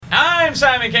I'm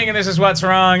Simon King, and this is What's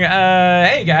Wrong.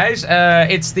 Hey, guys.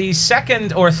 It's the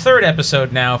second or third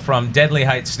episode now from Deadly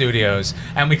Heights Studios,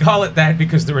 and we call it that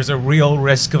because there is a real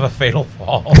risk of a fatal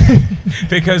fall.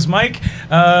 Because Mike,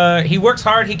 he works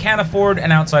hard, he can't afford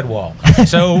an outside wall.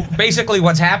 So basically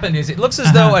what's happened is it looks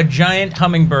as though a giant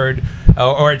hummingbird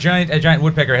or a giant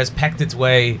woodpecker has pecked its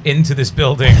way into this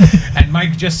building, and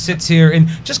Mike just sits here and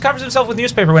just covers himself with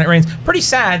newspaper when it rains. Pretty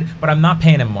sad, but I'm not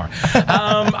paying him more.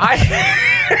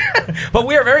 But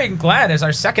we are very glad as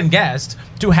our second guest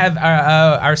to have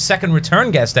our second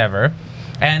return guest ever,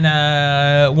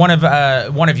 and one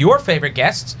of your favorite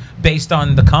guests based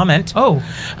on the comment.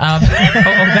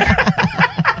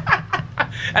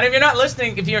 And if you're not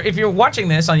listening, if you're watching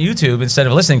this on YouTube instead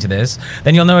of listening to this,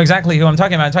 then you'll know exactly who I'm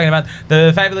talking about. I'm talking about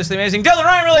the fabulously amazing Dylan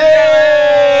Reimer.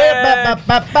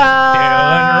 Dylan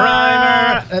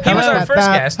Reimer. He was our first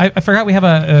guest. I forgot we have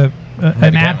an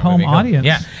at-home audience.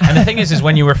 Yeah, and the thing is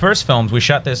when you were first filmed, we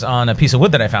shot this on a piece of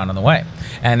wood that I found on the way,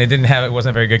 and it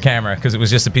wasn't a very good camera because it was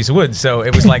just a piece of wood. So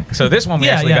it was like, so this one we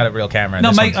actually got a real camera.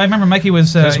 No, Mike, I remember Mikey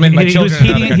was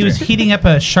he was heating up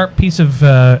a sharp piece of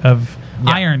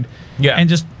iron. Yeah,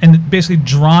 and basically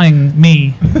drawing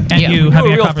me and you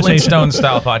having a conversation. Flintstone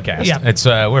style podcast. Yeah, it's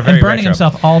we're very and burning retro.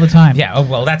 himself all the time. Yeah,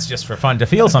 well, that's just for fun to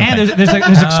feel something. And there's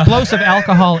explosive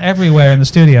alcohol everywhere in the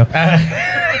studio.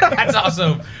 That's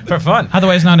also for fun.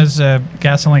 Otherwise known as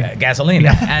gasoline.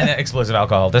 And explosive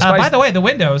alcohol. By the way, the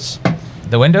windows.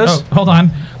 The windows? Oh, hold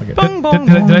on. Did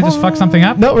I just fuck something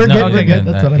up? No, we're good. We're good.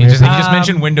 That's what I'm he just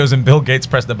mentioned Windows and Bill Gates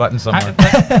pressed the button somewhere.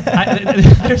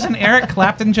 There's an Eric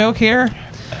Clapton joke here.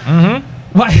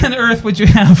 Mm-hmm. Why on earth would you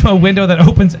have a window that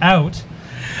opens out?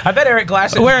 I bet Eric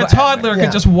Clapton... Where a toddler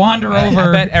could just wander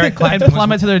over and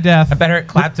plummet to their death. I bet Eric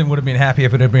Clapton would have been happy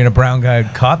if it had been a brown guy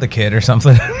who caught the kid or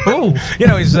something. Ooh. You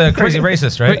know, he's a crazy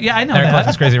racist, right? Yeah, I know Eric that.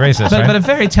 Clapton's crazy racist, right? But a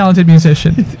very talented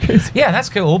musician. Yeah, that's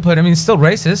cool, but I mean, it's still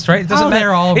racist, right? It doesn't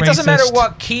they're all It doesn't matter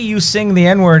what key you sing the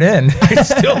N-word in. It's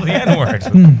still the N-word.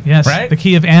 Yes, right? the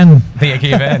key of N. The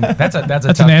key of N. That's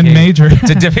an N key. major. It's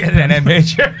a difficult N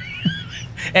major.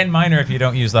 N minor if you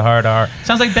don't use the hard R.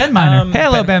 Sounds like Ben Minor.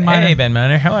 Hello, Ben Minor. Hey, Ben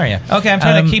Minor. How are you? Okay, I'm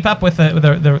trying to keep up with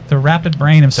the rapid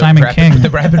brain of Simon King. The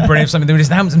rapid brain of Simon.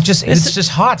 It's just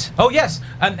hot. Oh, yes.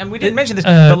 And we didn't mention this.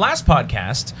 The last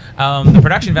podcast, the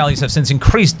production values have since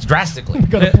increased drastically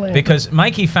because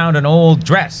Mikey found an old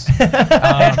dress in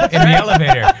the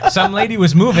elevator. Some lady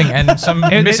was moving and some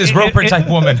Mrs. Roper type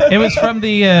woman. It was from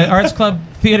the Arts Club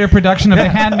theater production of The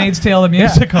Handmaid's Tale, the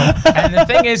musical. And the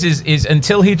thing is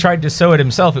until he tried to sew it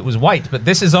himself, it was white, but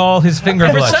this is all his finger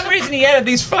blood. For some reason, he added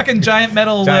these fucking giant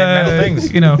metal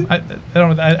things. You know, I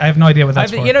have no idea what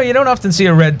that's for. You know, you don't often see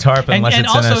a red tarp unless it's in a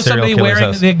serial killer's house. And also somebody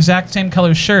wearing the exact same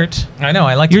color shirt. I know.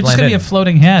 I like. You're just gonna be a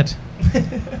floating head.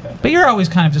 But you're always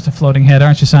kind of just a floating head,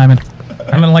 aren't you, Simon?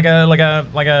 I mean, like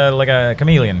a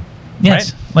chameleon.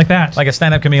 Yes, right? like that. Like a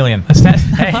stand-up chameleon.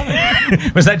 Hey,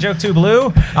 was that joke too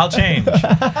blue? I'll change.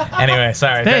 Anyway,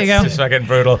 sorry. There you go. Just fucking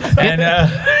brutal.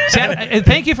 And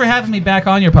thank you for having me back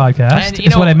on your podcast.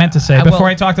 Is what I meant to say before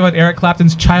I talked about Eric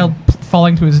Clapton's child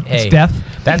falling to his death.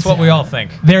 That's what we all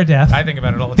think. Their death. I think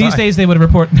about it all the time. These days they would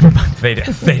report their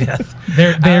death.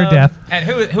 Their death. And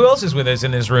who else is with us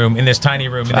in this room, in this tiny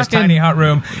room, in this tiny hot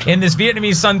room, in this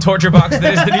Vietnamese sun torture box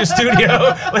that is the new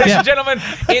studio? Ladies and gentlemen,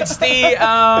 it's the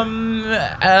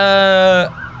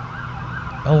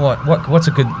what's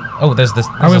a good... Oh, there's this...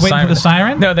 Are we waiting for the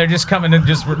siren? No, they're just coming and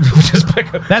just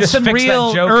pick up... That's some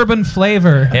real urban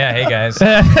flavor. Yeah, hey guys.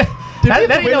 That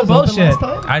ain't no bullshit.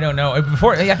 I don't know. I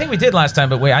think we did last time,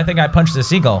 but I think I punched a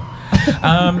seagull.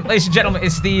 Ladies and gentlemen,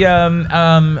 it's the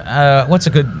what's a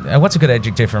good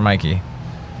adjective for Mikey?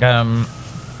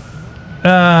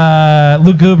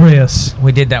 Lugubrious.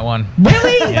 We did that one.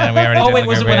 Really? Yeah, we already did. Oh wait,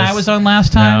 was it when I was on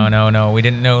last time? No, we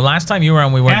didn't know. Last time you were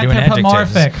on, we weren't doing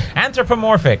adjectives.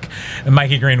 Anthropomorphic.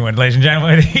 Mikey Greenwood, ladies and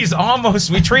gentlemen.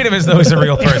 We treat him as though he's a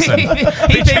real person. he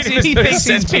thinks he's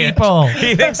people.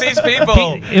 He thinks he's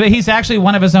people. He's actually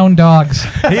one of his own dogs.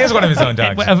 He is one of his own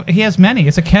dogs. He has many.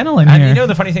 It's a kennel in here. And you know,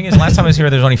 the funny thing is, last time I was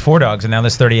here, there's only 4 dogs, and now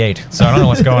there's 38. So I don't know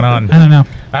what's going on. I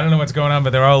don't know what's going on,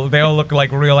 but they all look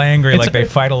like real angry, like they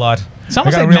fight a lot. It's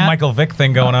almost got like a real Michael Vick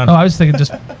thing going on. Oh, I was thinking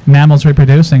just mammals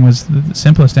reproducing was the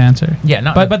simplest answer. Yeah,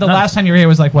 but the last time you were here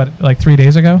was like 3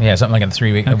 days ago. Yeah, something like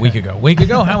a week ago. We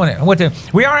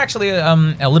are actually a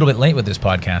little bit late with this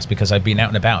podcast because I've been out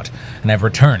and about and I've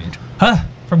returned. Huh?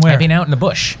 From where? I've been out in the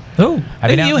bush. Oh, I've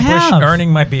been out in the bush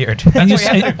earning my beard. And you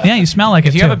smell like it.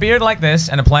 If you have a beard like this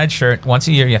and a plaid shirt, once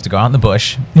a year you have to go out in the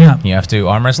bush. Yeah. You have to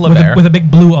arm wrestle a bear with a big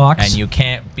blue ox, and you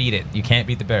can't beat it. You can't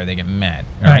beat the bear. They get mad.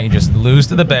 Right? You just lose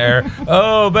to the bear.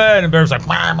 Oh, bear! And the bear's like,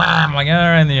 "Mom, mom." I'm like, all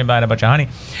right. And then you buy a bunch of honey.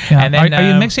 Yeah. And then,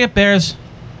 are you mixing up bears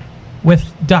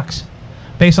with ducks,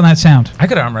 based on that sound? I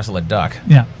could arm wrestle a duck.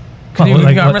 Yeah. Can you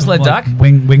arm wrestle a duck?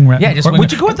 Wing. Yeah, just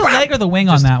would you go with the leg or the wing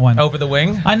on that one? Over the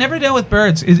wing. I never deal with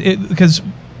birds. Because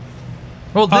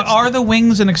are the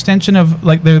wings an extension of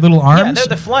like their little arms? Yeah, they're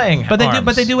the flying arms.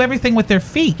 But they do everything with their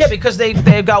feet. Yeah, because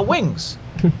they've got wings.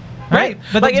 Right,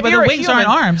 but, like but the wings aren't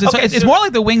arms. It's more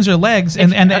like the wings are legs,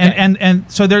 and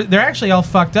so they're actually all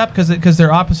fucked up because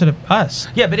they're opposite of us.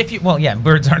 Yeah, but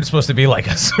birds aren't supposed to be like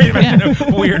us. You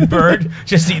imagine a weird bird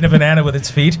just eating a banana with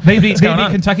its feet. Maybe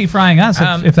Kentucky frying us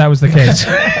if that was the case.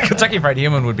 Kentucky Fried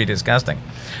Human would be disgusting.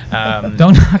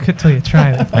 Don't knock it till you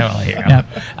try it. Well, here you go.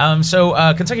 Yeah.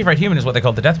 So Kentucky Fried Human is what they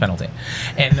called the death penalty,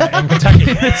 and in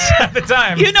Kentucky at the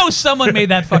time. You know, someone made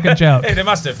that fucking joke. Hey, they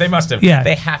must have. Yeah,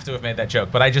 they have to have made that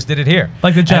joke. But I just did it here,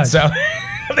 like the judge. And so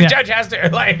the judge has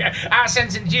to I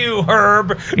sentence you, Herb,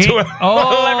 to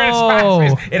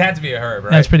 11 It had to be a Herb,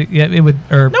 right? That's pretty. Yeah, it would.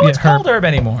 Herb. No one's called Herb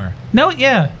anymore. No,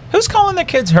 yeah. Who's calling their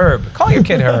kids Herb? Call your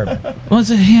kid Herb. Yeah.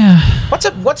 What's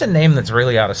a name that's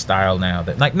really out of style now?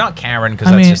 That not Karen,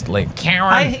 because that's just like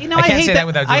Karen. I can't say that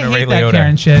without doing a Ray Liotta.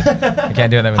 Karen shit. I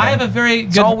can't do that. I have a very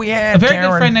good. All we had. A very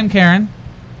good friend named Karen.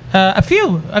 I've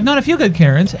known a few good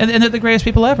Karens, and they're the greatest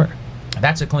people ever.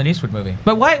 That's a Clint Eastwood movie.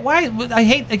 But why I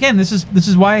hate, again, this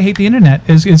is why I hate the internet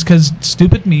is because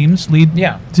stupid memes lead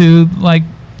to like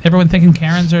everyone thinking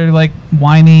Karens are like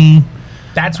whiny.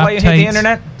 That's why you hate the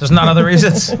internet? There's not other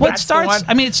reasons? Well, it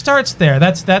starts there.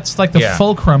 That's like the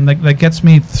fulcrum that gets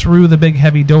me through the big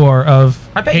heavy door of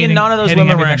I bet you none of those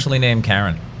women were actually named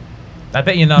Karen. I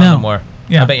bet you none of them were.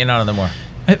 Yeah. I bet you none of them were.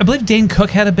 I believe Dane Cook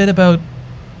had a bit about...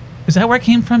 Is that where it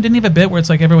came from? Didn't he have a bit where it's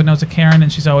like everyone knows a Karen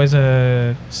and she's always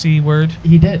a C word?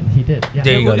 He did. Yeah.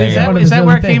 There you go. Is that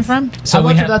where it came from? So I'm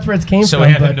not sure that's where it came from. So we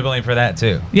have him to blame for that,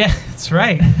 too. Yeah, that's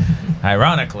right.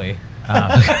 Ironically...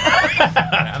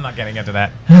 I'm not getting into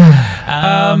that.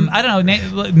 I don't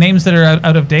know, names that are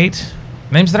out of date.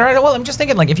 Names that are well, I'm just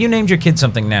thinking like if you named your kid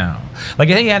something now, like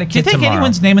if you had a kid tomorrow. Do you think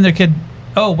anyone's naming their kid?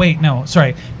 Oh wait, no,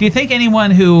 sorry. Do you think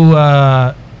anyone who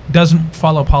doesn't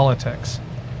follow politics?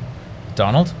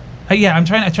 Donald? Yeah, I'm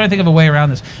trying to think of a way around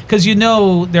this because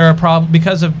there are problems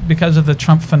because of the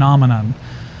Trump phenomenon.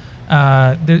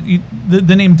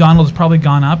 The name Donald has probably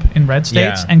gone up in red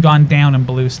states and gone down in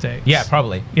blue states. Yeah,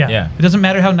 probably. Yeah. It doesn't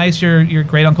matter how nice your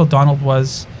great uncle Donald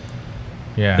was.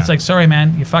 Yeah. It's like, sorry,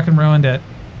 man, you fucking ruined it.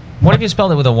 What if you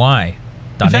spelled it with a Y?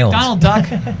 Donald. Donald Duck.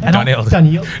 Donald.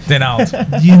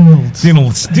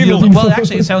 Well,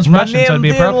 actually, it sounds Russian, so it'd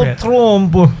be appropriate.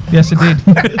 Trump. Yes, indeed.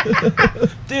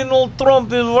 Donald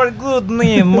Trump is a very good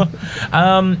name.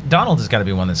 Donald has got to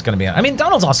be one that's going to be... I mean,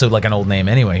 Donald's also like an old name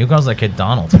anyway. Who calls their kid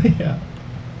Donald? Yeah.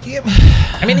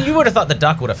 I mean, you would have thought the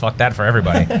duck would have fucked that for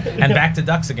everybody. And back to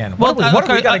ducks again. What have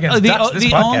we got against ducks this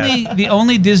podcast? The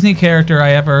only Disney character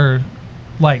I ever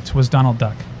liked was Donald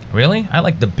Duck. Really? I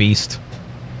like the Beast.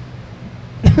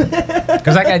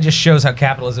 Because that guy just shows how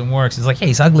capitalism works. He's like, hey,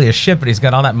 he's ugly as shit, but he's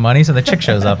got all that money, so the chick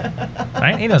shows up.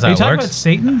 Right? He knows how it works. Are you talking about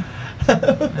Satan?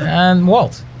 And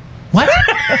Walt. What?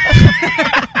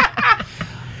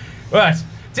 What?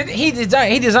 He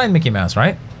designed Mickey Mouse,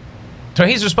 right? So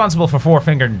he's responsible for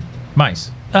four-fingered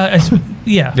mice.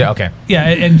 Yeah. Yeah, okay. Yeah,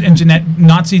 and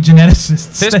Nazi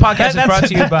geneticists. This podcast is brought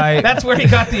to you by... That's where he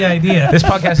got the idea. This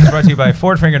podcast is brought to you by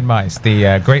Four-Fingered Mice,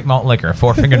 the great malt liquor,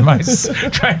 Four-Fingered Mice.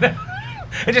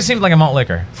 It just seems like a malt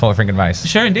liquor, Four-Fingered Mice.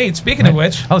 Sure, indeed. Speaking of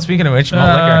which... malt liquor.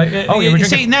 You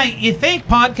see, now, you think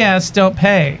podcasts don't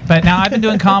pay, but now I've been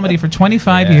doing comedy for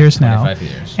 25 years now. 25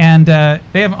 years. And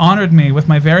they have honored me with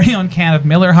my very own can of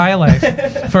Miller High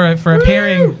Life for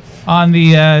appearing on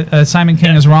the Simon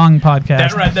King is Wrong podcast.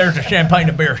 That right there's a champagne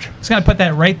of beer. Just going to put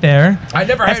that right there. I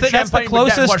never had champagne. That's the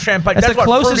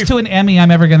closest to an Emmy I'm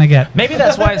ever going to get. Maybe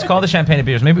that's why it's called the champagne of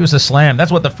beers. Maybe it was a slam.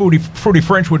 That's what the fruity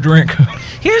French would drink.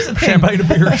 Here's the thing. Champagne of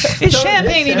beers. Is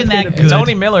champagne even that good? It's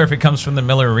only Miller if it comes from the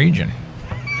Miller region.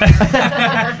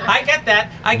 I get that.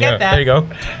 There you go.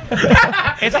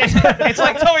 It's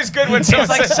like it's always good when someone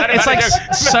says that.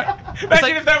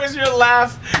 Imagine if that was your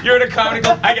laugh. You're in a comedy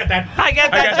club. I get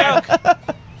that joke.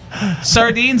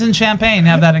 Sardines and champagne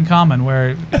have that in common,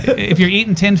 where if you're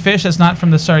eating tinned fish that's not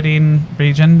from the sardine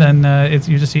region, then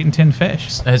you're just eating tinned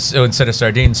fish. So instead of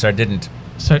sardines, sardidn't.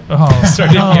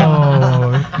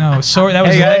 Sardinia. no. Sword. That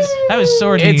was Hey, guys. that was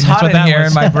sword. It's That's hot what in that here was.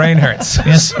 and my brain hurts.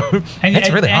 Yes. And, It's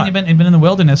really hot. And you've been in the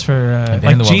wilderness for been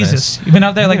like in the Jesus. wilderness. You've been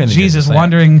out there I've like been in the Jesus, desert.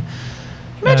 wandering.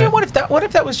 Imagine what if that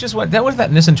was just what if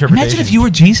that misinterpretation. Imagine if you were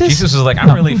Jesus. Jesus was like,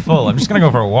 I'm really full. I'm just gonna go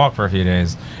for a walk for a few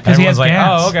days. And 'Cause he everyone's has like,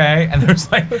 gas. oh, okay. And there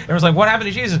was like, what happened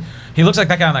to Jesus? He looks like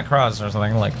that guy on that cross or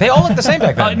something. Like they all look the same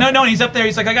back then. No, and he's up there.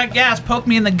 He's like, I got gas. Poke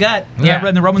me in the gut. Yeah.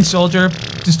 And the Roman soldier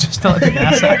just to let the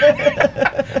gas out.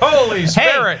 Holy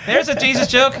Spirit! Hey, there's a Jesus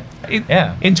joke.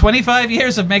 Yeah. In 25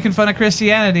 years of making fun of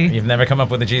Christianity, You've never come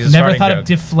up with a Jesus never farting thought joke. of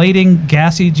deflating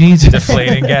gassy Jesus.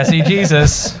 Deflating gassy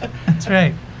Jesus. That's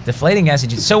right. Deflating gassy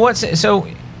Jesus. So what's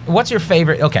your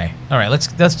favorite? Okay, all right.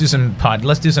 Let's do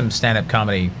some stand-up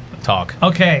comedy talk.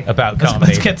 Okay. About Let's-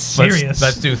 comedy. let's get serious,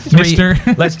 Let's do three. mister.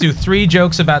 Let's do 3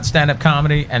 jokes about stand-up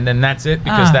comedy, and then that's it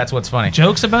because that's what's funny.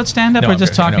 Jokes about stand-up or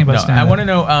just talking about stand-up? I want to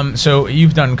know. So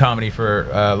you've done comedy for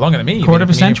longer than me. You've Quarter of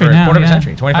been a comedian century for now. Quarter of a yeah.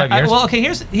 century. 25 years. Well, okay.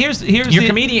 Here's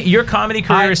Your comedy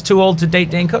career is too old to date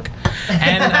Dane Cook,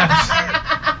 and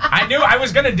I knew I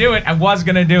was gonna do it.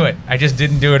 I just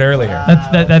didn't do it earlier.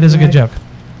 That is a good joke.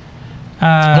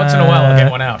 Once in a while, I'll get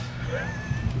one out.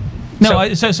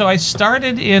 No, so I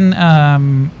started in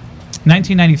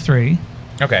 1993.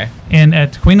 Okay.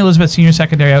 At Queen Elizabeth Senior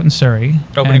Secondary out in Surrey.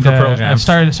 Opening for Pearl Jam. I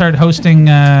started hosting.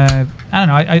 I don't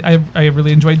know. I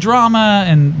really enjoyed drama,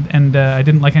 and I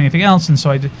didn't like anything else, and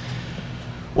so I did.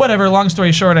 Whatever. Long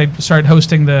story short, I started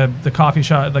hosting the coffee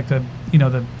shop, like the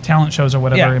talent shows or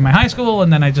whatever in my high school,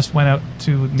 and then I just went out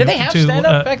to. Did they have stand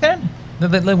up back then?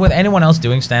 Was anyone else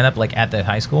doing stand up like at the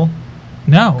high school?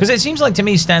 No, because it seems like to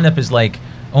me stand up is like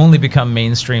only become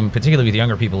mainstream, particularly with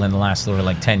younger people, in the last sort of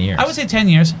like 10 years. I would say 10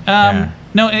 years.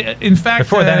 No, in fact,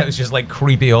 before that it was just like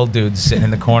creepy old dudes sitting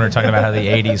in the corner talking about how the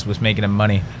 '80s was making them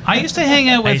money. I used to hang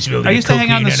out with. I used to hang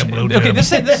out on the. Okay,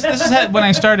 this is when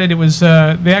I started. It was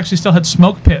they actually still had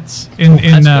smoke pits in.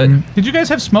 Did you guys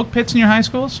have smoke pits in your high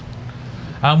schools?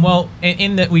 Well,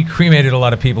 in that we cremated a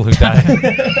lot of people who died.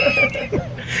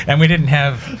 And we didn't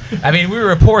have. I mean, we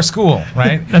were a poor school,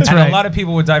 right? That's and right. A lot of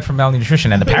people would die from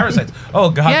malnutrition and the parasites. Oh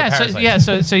God, yeah, the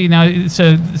parasites.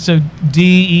 So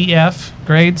D, E, F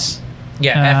grades.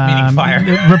 Yeah, F meaning fire.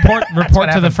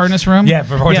 Report to the furnace room. Yeah,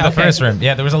 report to the furnace room.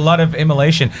 Yeah, there was a lot of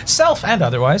immolation, self and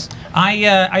otherwise.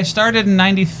 I started in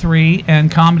 '93, and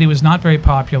comedy was not very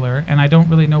popular, and I don't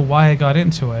really know why I got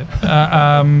into it.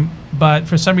 But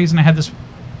for some reason, I had this.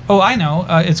 Oh, I know.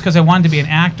 It's because I wanted to be an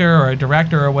actor or a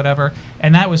director or whatever,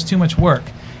 and that was too much work.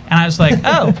 And I was like,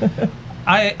 oh,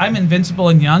 I'm invincible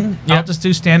and young. Yep. I'll just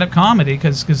do stand-up comedy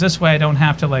because this way I don't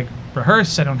have to like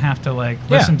rehearse. I don't have to like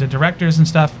listen to directors and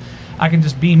stuff. I can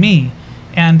just be me.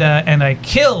 And I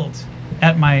killed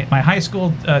at my high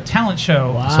school talent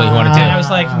show. Wow. So you wanted to? And I was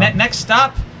like, next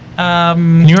stop.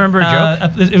 Can you remember a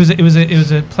joke? It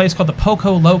was a place called the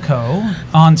Poco Loco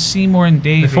on Seymour and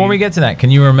Davie. Before we get to that, can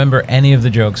you remember any of the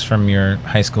jokes from your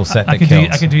high school set that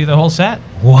killed? I could do the whole set.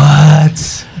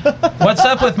 What? What's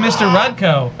up with Mr.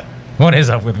 Rudko? What is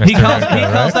up with Mr. Rudko? He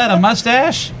calls that a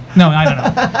mustache? No, I don't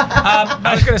know.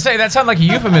 I was going to say, that sounded like a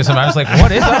euphemism. I was like,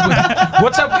 what is up with...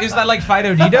 What's up? Is that like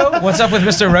Fido Dido? What's up with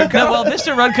Mr. Rudko? No, well,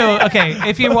 Mr. Rudko... Okay,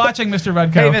 if you're watching Mr.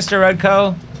 Rudko... Hey, Mr.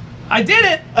 Rudko. I did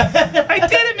it! I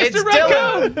did it, Mr. It's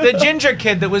Rudko! Dylan, the ginger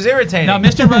kid that was irritating. No,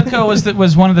 Mr. Rudko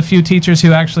was one of the few teachers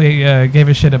who actually gave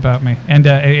a shit about me, and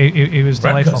it was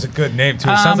delightful. Rudko's a good name, too.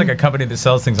 It sounds like a company that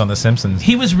sells things on The Simpsons.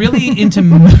 He was really into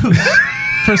moose.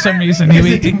 For some reason, he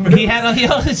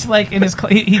always like in his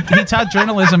he taught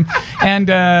journalism, and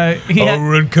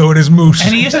Rudko and his moose.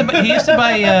 And he used to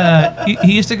buy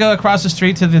he used to go across the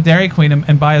street to the Dairy Queen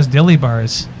and buy us dilly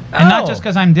bars, and not just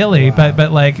because I'm dilly,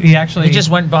 but like he just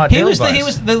went and bought dilly bars. He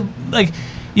was the like.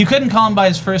 You couldn't call him by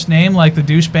his first name, like the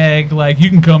douchebag. Like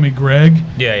you can call me Greg.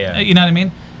 Yeah. You know what I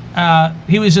mean?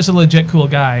 He was just a legit cool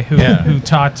guy who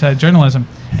taught journalism.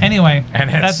 Anyway, and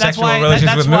had that's sexual why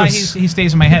relations with moose. he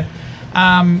stays in my head.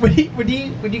 Would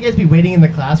you guys be waiting in the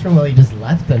classroom while he just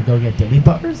left and go get dilly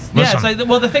bars? Yeah, it's like,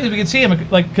 well, the thing is we could see him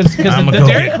like because the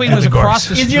Dairy Queen was across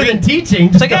the street. Easier than teaching.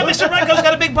 It's like, yeah, Mr. Rudko's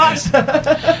got a big box.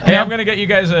 Hey, I'm gonna get you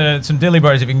guys some dilly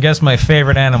bars if you can guess my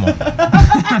favorite animal.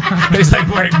 He's like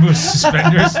wearing moose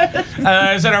suspenders.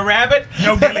 Is it a rabbit?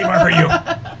 No dilly bar for you.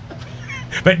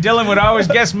 But Dylan would always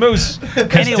guess moose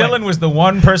because Dylan was the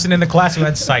one person in the class who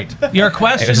had sight. Your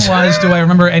question was, do I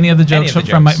remember any of the jokes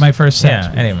from my first set?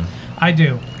 Yeah, any of them. I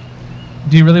do.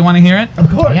 Do you really want to hear it? Of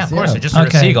course. Yeah, of course. I just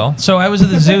heard a seagull. So I was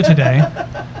at the zoo today,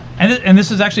 and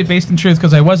this is actually based in truth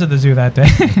because I was at the zoo that day.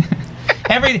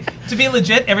 To be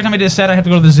legit, every time I did a set, I had to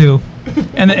go to the zoo,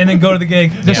 and then go to the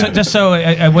gig, just so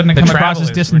I wouldn't come across as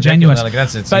disingenuous. Like you got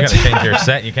to change your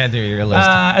set. You can't do your list.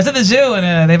 I was at the zoo,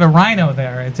 and they have a rhino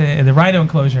there. It's the rhino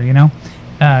enclosure, you know.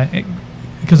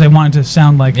 because I wanted to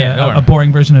sound like Norm. a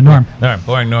boring version of Norm. Norm,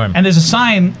 boring Norm. And there's a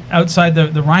sign outside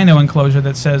the rhino enclosure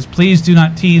that says, "Please do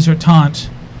not tease or taunt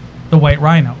the white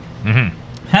rhino." Mm-hmm.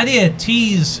 How do you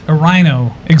tease a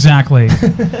rhino exactly?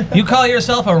 You call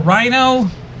yourself a rhino?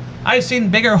 I've seen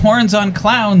bigger horns on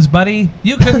clowns, buddy.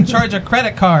 You couldn't charge a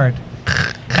credit card.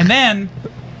 And then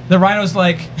the rhino's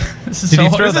like, this is Did he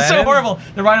throw so that in? horrible.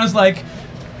 The rhino's like,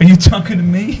 are you talking to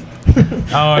me?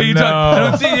 Oh, Are you no. I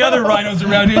don't see any other rhinos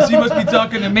around here, so you must be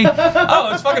talking to me.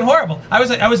 Oh, it's fucking horrible. I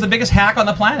was the biggest hack on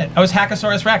the planet. I was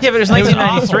Hackosaurus Rex. Yeah, but it was It was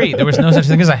 1993. There was no such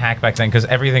thing as a hack back then because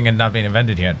everything had not been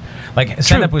invented yet. Like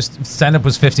stand-up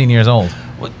was 15 years old.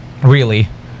 Really?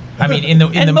 I mean, in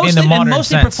the modern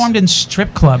mostly sense. performed in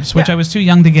strip clubs, which Yeah. I was too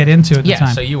young to get into at the Yeah,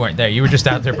 time. so you weren't there. You were just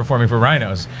out there performing for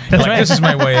rhinos. That's like, right. This is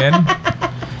my way in.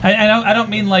 I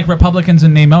don't mean like Republicans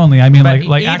in name only. I mean But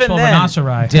like even actual then,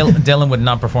 rhinoceri. Dylan would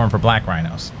not perform for black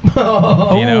rhinos.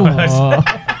 Oh. You know?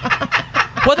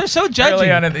 Well, they're so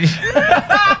Early on judgy. in the,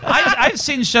 I've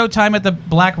seen Showtime at the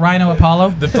Black Rhino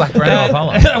Apollo. the black rhino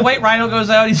Apollo. A white rhino goes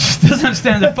out. He just doesn't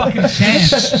stand a fucking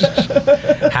chance.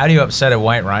 How do you upset a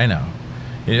white rhino?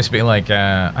 You just be like,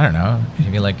 I don't know.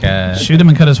 You'd be like, Shoot him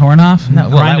and cut his horn off. No,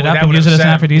 well, grind it up that and would use it as an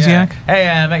upset- aphrodisiac.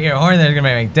 yeah. Hey, make your horn. There's gonna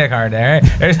make my dick hard there.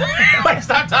 Like,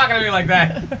 stop talking to me like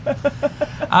that.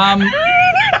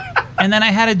 And then I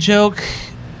had a joke.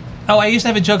 Oh, I used to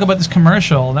have a joke about this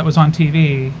commercial that was on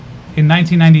TV in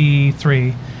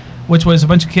 1993, which was a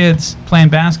bunch of kids playing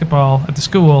basketball at the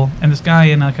school, and this guy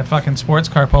in like a fucking sports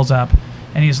car pulls up,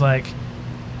 and he's like,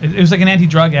 it was like an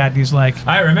anti-drug ad. And he's like,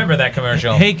 I remember that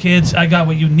commercial. "Hey kids, I got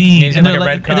what you need." He's in And like they're a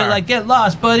like, red and they're car. like, "Get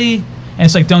lost, buddy." And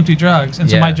it's like, "Don't do drugs." And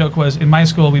so Yeah. my joke was, in my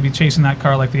school, we'd be chasing that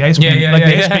car like the ice cream, Yeah, like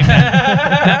the yeah, ice cream man.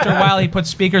 And after a while, he puts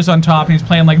speakers on top, and he's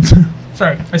playing like,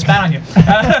 sorry, I spat on you,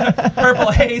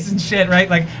 Purple Haze and shit, right?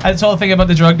 Like this whole thing about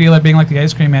the drug dealer being like the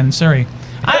ice cream man in Surrey.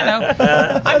 I don't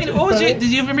know. I mean, what was it? Did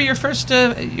you remember your first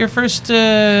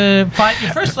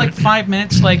like 5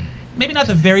 minutes? Like maybe not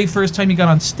the very first time you got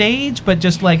on stage, but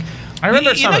just like. I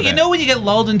remember you some know, of you it. know when you get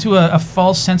lulled into a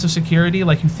false sense of security,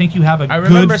 like you think you have a I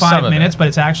remember good some 5 of minutes, it. but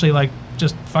it's actually like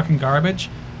just fucking garbage.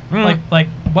 Like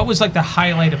what was like the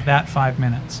highlight of that 5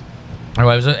 minutes? Oh,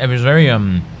 it was very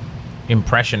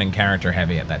impression and character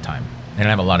heavy at that time. And I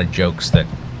have a lot of jokes that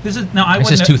This is no, I This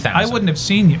wouldn't. is 2000. I wouldn't have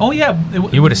seen you. Oh yeah,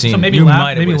 you would have seen. So maybe you laugh, might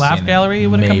have maybe would've Laugh seen it. Gallery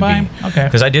would have come by. Okay.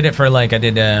 Because I did it for like I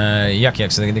did Yuck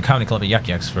Yucks, the comedy club at Yuck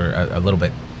Yucks for a little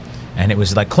bit, and it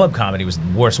was like club comedy was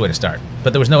the worst way to start.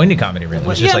 But there was no indie comedy really. It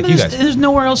was just like you guys. There's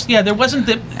nowhere else. Yeah, there wasn't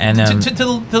the. And, to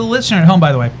the listener at home,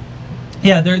 by the way.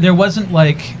 Yeah, there wasn't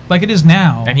like it is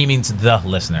now. And he means the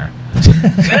listener.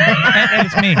 and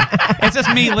it's me. It's just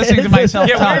me listening to myself.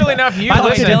 Yeah, talk. weirdly enough, you By the way,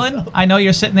 listen. Dylan, I know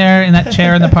you're sitting there in that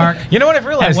chair in the park. You know what I've At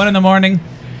realized? 1 in.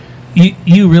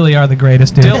 You really are the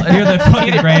greatest, dude. Dylan- You're the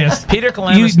fucking greatest. Peter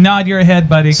Calamus, You nod your head,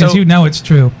 buddy, because So- you know it's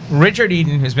true. Richard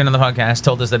Eden, who's been on the podcast,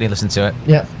 told us that he listened to it.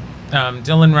 Yep.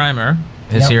 Dylan Reimer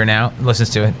is Yep. here now, listens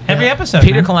to it. Every episode.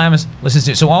 Peter man. Calamus listens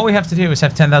to it. So all we have to do is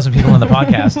have 10,000 people on the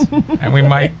podcast, and we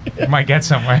might get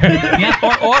somewhere.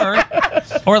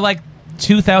 Yeah, or like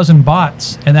 2,000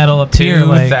 bots, and that'll appear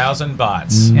like 2,000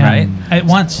 bots, yeah, right? at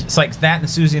once. It's like that and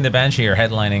Susie and the Banshee are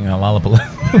headlining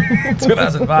Lollapalooza.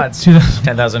 2,000 bots. 2,000.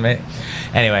 10,000 maybe.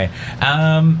 Anyway,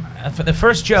 for the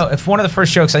first joke, if one of the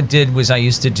first jokes I did was I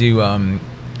used to do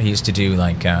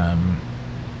like,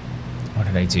 what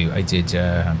did I do? I did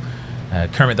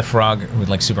Kermit the Frog who's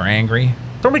like super angry.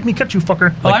 Don't make me cut you,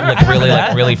 fucker. Oh, Like, I remember really, that.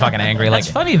 like really fucking angry. That's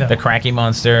like funny, though. The Cracky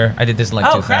Monster. I did this in like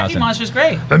Oh, 2000. Cracky Monster's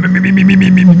great.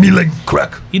 Me like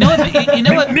crack. You know what? You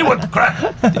know what? Me want crack.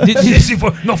 Did- See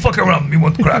for no fuck around. Me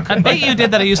want crack. I bet you did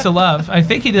that. I used to love. I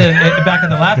think he did back at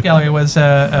the Laugh Gallery was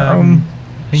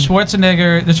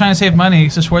Schwarzenegger. They're trying to save money,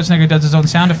 so Schwarzenegger does his own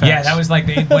sound effects. Yeah, that was like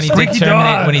when he did Squeaky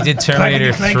door. when he did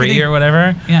Terminator Clankety, 3 clankety. or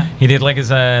whatever. Yeah. He did like his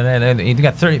he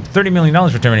got $30 million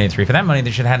for Terminator 3. For that money,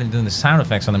 they should have had him doing the sound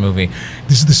effects on the movie.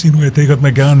 This is the scene where I take out my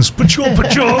guns. Patrol,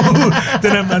 patrol.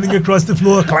 Then I'm running across the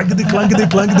floor. Clankety, clankety,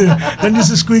 clankety. Then there's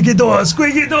a squeaky door.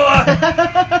 Squeaky door.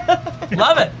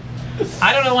 Love it.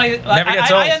 I don't know why. Never gets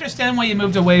old. I understand why you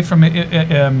moved away from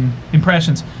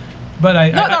impressions, but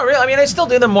No, not really. I mean, I still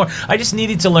do them more. I just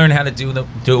needed to learn how to do it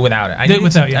without it. Do it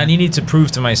without, yeah. I needed to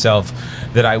prove to myself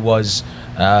that I was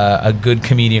a good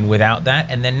comedian without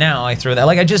that. And then now I throw that.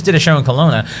 Like I just did a show in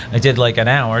Kelowna. I did like an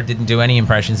hour, didn't do any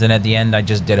impressions. And at the end, I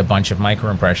just did a bunch of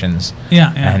micro impressions.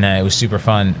 Yeah. And it was super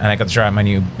fun. And I got to try out my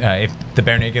new, if the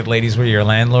Bare Naked Ladies were your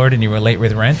landlord and you were late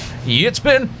with rent, it's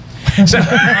been. So,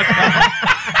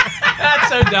 That's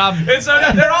so dumb. it's so,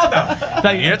 they're all dumb.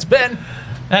 It's been.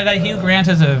 That Hugh Grant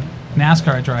is a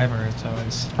NASCAR driver. It's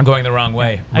always. I'm going the wrong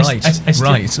way. I Right.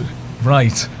 still-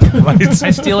 Right.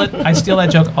 I steal it. I steal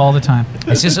that joke all the time.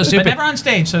 It's just so But stupid. never on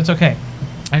stage, so it's okay.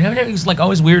 I know it's like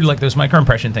always weird, like those micro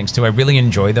impression things too. I really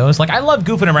enjoy those. Like I love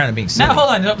goofing around and being silly. Now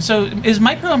hold on. So is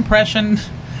micro impression?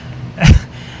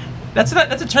 That's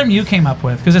a term you came up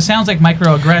with because it sounds like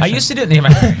microaggression. I used to do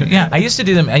Yeah. I used to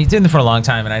do them. I did them for a long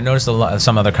time, and I noticed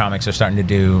some other comics are starting to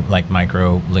do like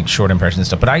micro, like short impressions and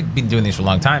stuff. But I've been doing these for a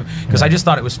long time because I just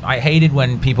thought it was. I hated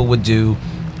when people would do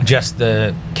just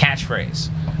the catchphrase.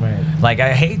 Right. Like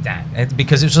I hate that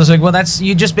because it's just like, well, that's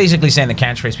you just basically saying the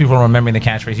catchphrase. People are remembering the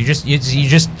catchphrase. You're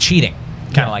just cheating,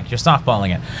 kind of like you're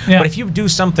softballing it. Yeah. But if you do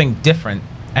something different,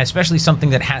 especially something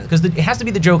that has, because it has to be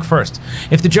the joke first.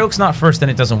 If the joke's not first, then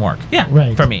it doesn't work. Yeah.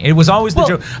 Right. For me, it was always the Well-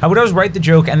 joke. I would always write the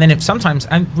joke, and then if sometimes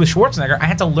with Schwarzenegger, I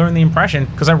had to learn the impression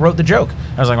because I wrote the joke.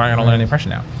 I was like, well, I'm gonna learn the impression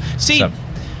now. See, So-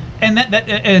 and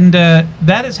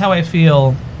that is how I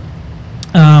feel.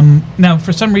 Now,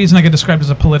 for some reason, I get described as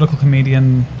a political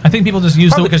comedian. I think people just use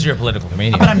Probably the. because you're a political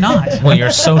comedian. But I'm not. Well, you're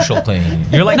a social comedian.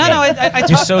 You're like No, me. no, I You're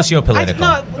talk, socio-political.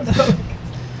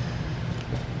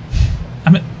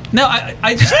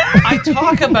 I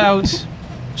talk about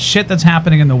shit that's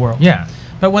happening in the world. Yeah.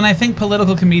 But when I think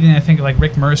political comedian, I think like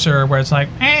Rick Mercer, where it's like,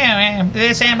 hey,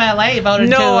 this MLA voted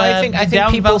to. No, I think people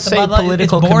downvote the say blah, blah.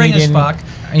 political It's boring comedian. as fuck.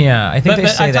 Yeah, I think But they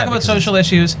say I that. talk about because social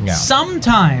issues Yeah.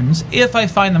 sometimes if I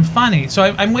find them funny. So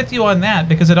I'm with you on that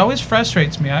because it always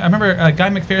frustrates me. I remember Guy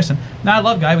McPherson. Now I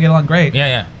love Guy. We get along great.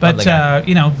 Yeah. But Lovely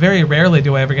guy. very rarely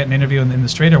do I ever get an interview in the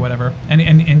street or whatever. And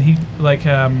he like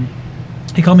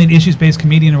he called me an issues-based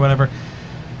comedian or whatever.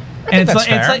 And that's it's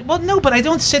fair. like, well, no, but I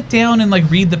don't sit down and like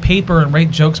read the paper and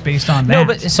write jokes based on that. No,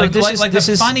 but so like, this like, is- like this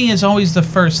the is- funny is always the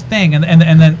first thing, and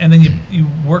then you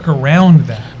work around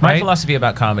that. My right? philosophy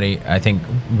about comedy, I think,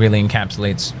 really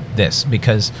encapsulates this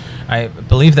because I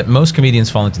believe that most comedians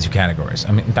fall into two categories.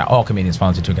 I mean, in fact, all comedians fall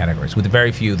into two categories, with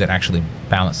very few that actually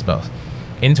balance both.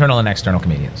 Internal and external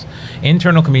comedians.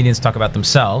 Internal comedians talk about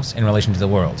themselves in relation to the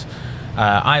world.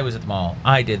 I was at the mall.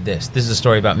 I did this. This is a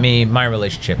story about me, my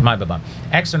relationship, my blah blah.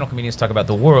 External comedians talk about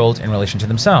the world in relation to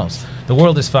themselves. The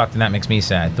world is fucked, and that makes me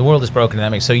sad. The world is broken, and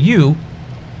that makes so you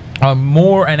are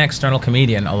more an external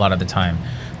comedian a lot of the time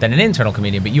than an internal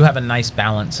comedian, but you have a nice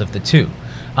balance of the two.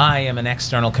 I am an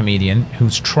external comedian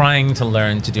who's trying to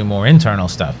learn to do more internal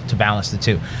stuff to balance the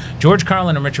two. George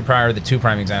Carlin and Richard Pryor are the two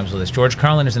prime examples of this. George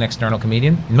Carlin is an external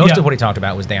comedian. Most Yeah. of what he talked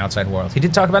about was the outside world. He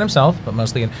did talk about himself, but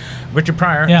mostly Richard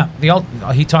Pryor. Yeah.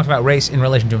 He talked about race in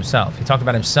relation to himself. He talked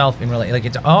about himself in relation, like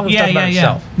it's all he was talking about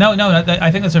himself. No,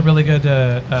 I think that's a really good,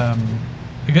 a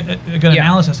good Yeah.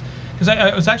 analysis. Because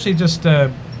I was actually just, I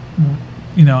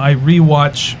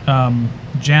rewatch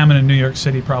Jammin' in New York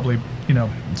City probably,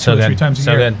 So two or three good. times a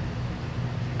So year. good.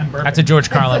 I'm burping. That's a George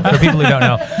Carlin. For people who don't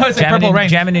know, It's like Purple Rain.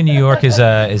 Jammin' in New York is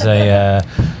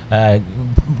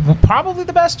probably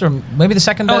the best, or maybe the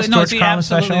second best no, it's George the Carlin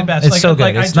absolutely special. best. It's Like- so good.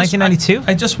 like, I It's just- 1992.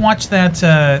 I just watched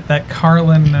that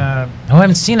Carlin. Oh, I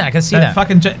haven't seen that. I can see that.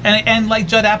 Fucking and like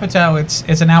Judd Apatow,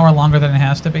 it's an hour longer than it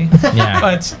has to be. Yeah.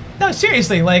 But no,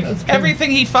 seriously, like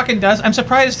everything he fucking does. I'm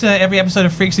surprised every episode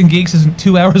of Freaks and Geeks isn't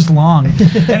 2 hours long, and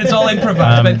it's all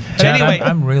improvised. but Jed, anyway,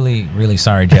 I'm really, really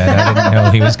sorry, Jed. I didn't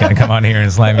know he was going to come on here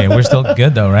and slam me. We're still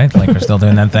good, though, right? Like, we're still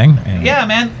doing that thing? yeah,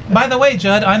 man. By the way,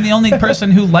 Judd, I'm the only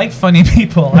person who liked funny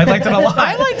people. I liked it a lot.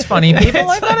 I liked funny people.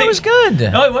 I It's thought it like- was good.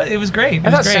 No, it was great. It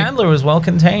I was thought great. Sandler was well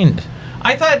contained.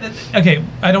 I thought that. Okay,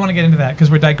 I don't want to get into that because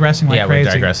we're digressing like Yeah, crazy.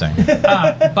 we're digressing.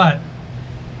 But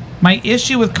my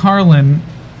issue with Carlin,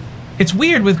 it's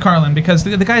weird with Carlin because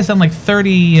the guy's done like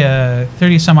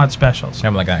 30 some odd specials,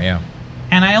 Something like that, yeah.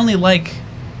 and I only like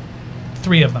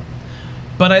 3 of them.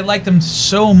 But I like them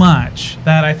so much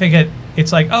that I think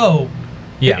it's like, oh,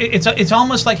 Yeah. it's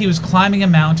almost like he was climbing a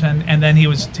mountain and then he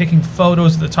was taking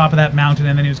photos at the top of that mountain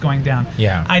and then he was going down.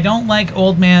 Yeah. I don't like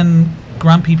old man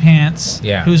grumpy pants.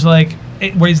 Yeah. Who's like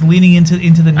where he's leaning into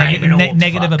the I'm an old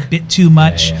negative fuck. a bit too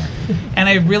much. Yeah, And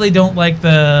I really don't like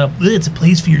the it's a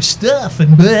place for your stuff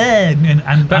and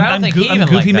I'm But I don't think he I'm even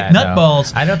goofy liked that,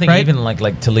 McNutballs. though. I don't think right? even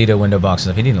like Toledo window box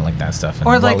stuff. He didn't like that stuff. And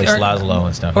Or like- Wally or- Laszlo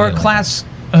and stuff. He or didn't like class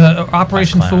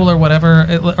Operation Class Fool Clown. or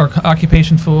whatever or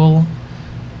Occupation Fool. that.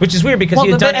 Which is weird because he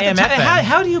had but done at the AMF. time,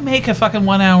 how do you make a fucking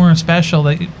 1 hour special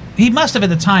that he must have at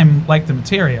the time liked the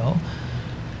material?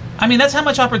 I mean, that's how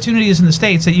much opportunity is in the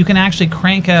States that you can actually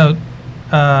crank out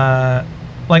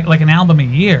like an album a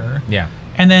year. Yeah.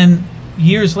 And then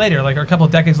years later, like or a couple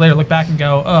of decades later, look back and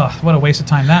go, "Oh, what a waste of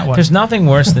time that was." There's nothing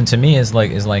worse than to me is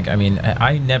like I mean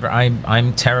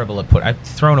I'm terrible at I've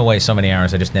thrown away so many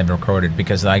hours I just never recorded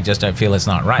because I feel it's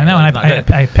not right. I know, and It's not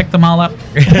good. I picked them all up,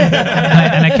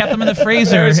 and I kept them in the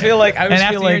freezer. I always feel like and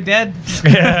after you're dead,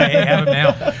 yeah, I have them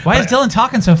now. why is Dylan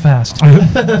talking so fast?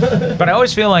 But I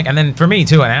always feel like, and then for me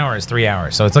too, an hour is 3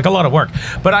 hours, so it's like a lot of work.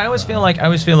 But I always feel like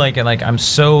I'm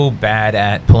so bad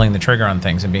at pulling the trigger on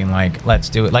things and being like, let's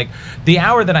do it. Like the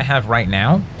hour that I have right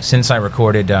now, since I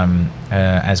recorded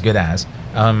As Good As,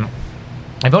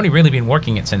 I've only really been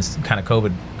working it since kind of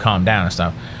COVID calmed down and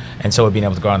stuff. And so I've been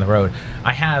able to go on the road.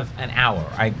 I have an hour.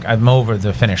 I'm over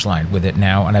the finish line with it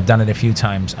now, and I've done it a few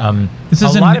times. This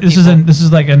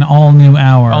is like an all new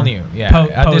hour. All new, yeah.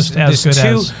 Post As Good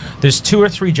As. There's 2 or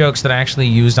 3 jokes that I actually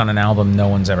used on an album no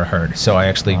one's ever heard. So I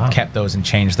actually kept those and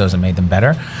changed those and made them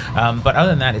better. But other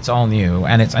than that, it's all new,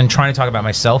 and I'm trying to talk about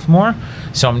myself more.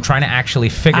 So I'm trying to actually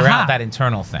figure out that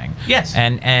internal thing. Yes.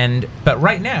 But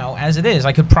right now, as it is,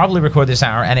 I could probably record this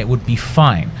hour and it would be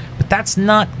fine. But that's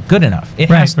not good enough. It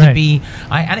has to be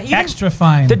extra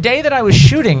fine. The day that I was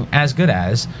shooting As Good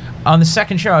As, on the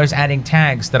second show, I was adding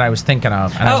tags that I was thinking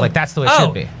of, and I was like, "That's the way it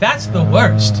should be." That's the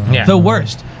worst. Yeah. The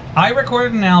worst. I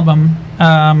recorded an album.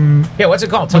 Yeah, what's it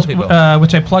called? Tell people.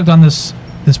 Which I plugged on this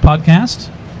podcast.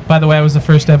 By the way, I was the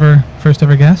first ever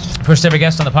guest. First ever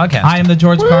guest on the podcast. I am the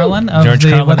George Carlin of George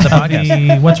the Carlin of the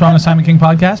podcast. What's Wrong with Simon King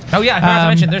podcast. Oh yeah, I forgot to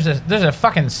mention there's a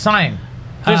fucking sign.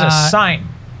 There's a sign.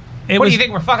 What do you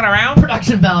think, we're fucking around?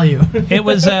 Production value. It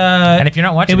was and if you're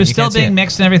not watching, it was you still can't see being it.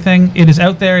 mixed and everything. It is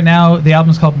out there now. The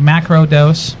album's called Macro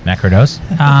Dose. Macro Dose.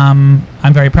 I'm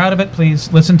very proud of it.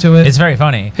 Please listen to it. It's very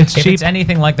funny. It's if cheap. it's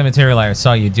anything like the material I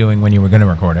saw you doing when you were going to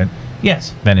record it,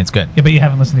 Yes. then it's good. Yeah, but you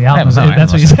haven't listened to the album. I haven't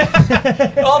That's what you listened.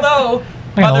 said. Although,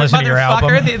 I'm gonna listen to your album.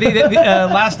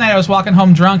 last night I was walking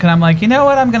home drunk, and I'm like, you know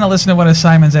what? I'm going to listen to one of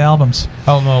Simon's albums.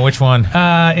 Oh no, which one?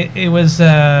 It was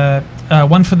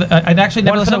One for the. I'd actually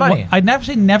never One for listened. the Money. I'd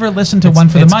actually never listened to One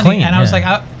for the it's Money, clean, and I was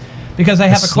yeah. like, because I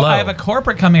have It's I have slow. a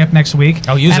corporate coming up next week.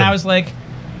 Oh, use and it. I was like,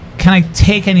 can I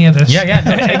take any of this? Yeah,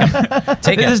 no, take it.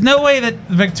 Take There's it. no way that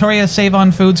the Victoria Save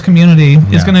on Foods community is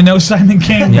Yeah. going to know Simon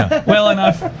King Yeah. well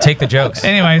enough. Take the jokes.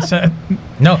 Anyway, so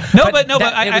No, but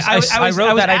I was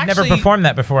wrote that I'd never actually- performed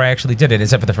that before I actually did it,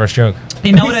 except for the first joke.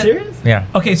 you know Are you what? serious? Yeah.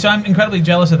 Okay, so I'm incredibly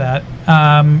jealous of that.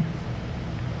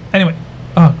 Anyway,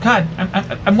 oh God,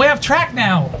 I'm way off track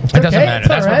now. It doesn't okay, matter. it's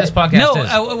That's all what this right.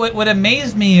 podcast No, is. what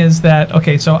amazed me is that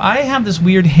so I have this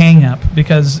weird hang up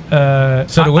because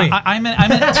So do we. I'm in a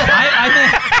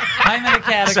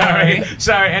category.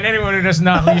 Sorry. And anyone who does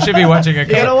not, you should be watching a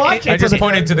gotta watch I it. just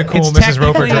pointed to the cool It's Mrs.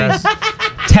 Roper technically dress.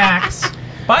 Tax.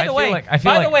 By I the feel way, like- I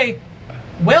feel like- way,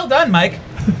 well done, Mike.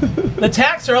 The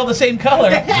tacks are all the same color.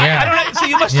 Yeah. I don't have, so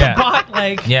you must Yeah. have bought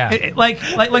like Yeah. like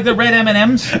the red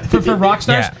M&Ms for rock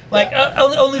stars. Yeah. Like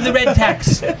only the red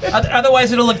tacks.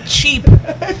 Otherwise, it'll look cheap.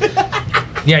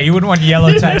 Yeah, you wouldn't want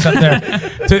yellow text up there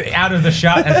out of the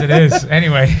shot as it is.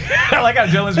 Anyway, I like how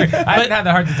Dylan's. I haven't had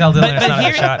the heart to tell Dylan it's not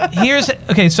a shot. Here's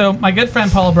okay. So my good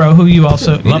friend Paul Bro, who you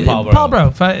also Love Paul Bro. Paul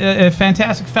Bro, a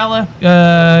fantastic fella,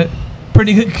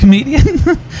 pretty good comedian.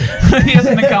 He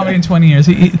hasn't been comedy in 20 years.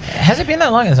 Has it been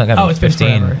that long? It's like Oh, it's been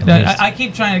 15. forever. at least. I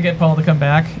keep trying to get Paul to come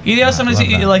back. You know, sometimes love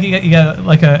you that. get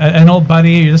like an old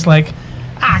buddy. You're just like,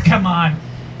 come on,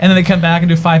 and then they come back and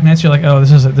do 5 minutes. You're like, oh,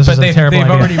 this is a terrible they've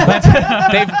idea.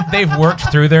 already they've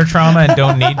worked through their trauma and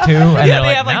don't need to. And Yeah, they're they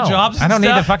like, have, like, no, jobs and I don't need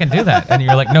to stuff." fucking do that. And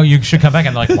you're like, no, you should come back.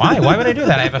 And they're like, why? Why would I do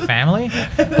that? I have a family.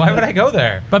 Why would I go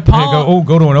there? But And they Paul-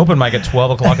 go to an open mic at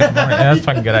 12 o'clock in the morning. Yeah, that's a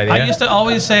fucking good idea. I used to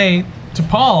always say to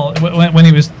Paul when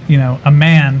he was, a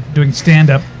man doing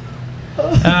stand-up,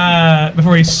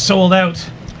 before he sold out.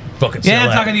 fucking Yeah, sell I'm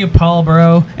that. talking to you, Paul,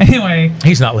 bro. Anyway,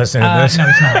 He's not listening to this. no,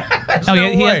 he's not. No,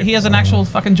 no he way. has an actual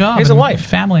fucking job. He has a and wife.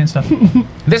 family, and stuff,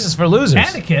 This is for losers.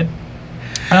 and a kid.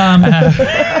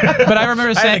 But I remember I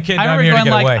had a saying, kid, I now I'm remember here to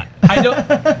going get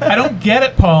like, I don't get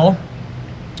it, Paul.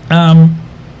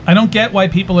 I don't get why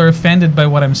people are offended by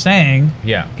what I'm saying.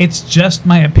 Yeah. It's just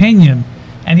my opinion.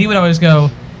 And he would always go,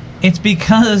 it's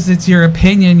because it's your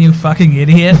opinion, you fucking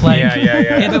idiot. Like,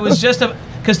 Yeah. if it was just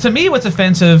because to me what's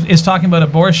offensive is talking about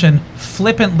abortion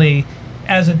flippantly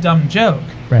as a dumb joke.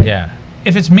 Right. Yeah.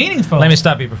 If it's meaningful. Let me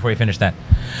stop you before you finish that.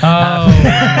 Oh,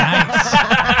 nice.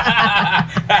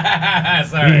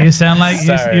 Sorry. You sound like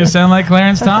Sorry. you sound like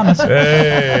Clarence Thomas.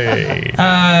 Hey.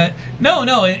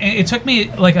 No. It took me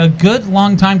like a good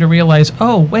long time to realize.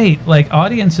 Oh, wait, like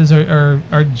audiences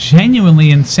are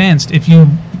genuinely incensed if you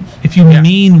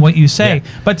mean what you say.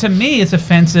 Yeah. But to me, it's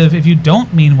offensive if you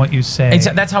don't mean what you say.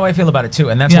 That's how I feel about it too,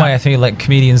 and that's Yeah. why I feel like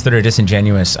comedians that are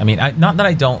disingenuous. I mean, not that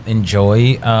I don't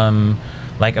enjoy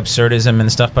like absurdism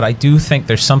and stuff, but I do think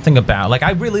there's something about, like,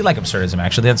 I really like absurdism.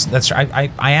 Actually, that's I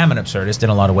am an absurdist in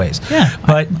a lot of ways. Yeah,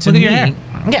 but to look me, at your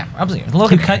hair. yeah, absolutely.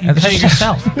 Look, You cut it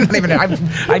yourself. Not even,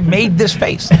 I made this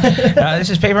face. This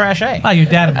is paper mache. Oh, your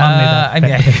dad and mom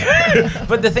made that.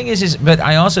 But the thing is, but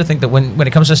I also think that when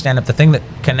it comes to stand-up, the thing that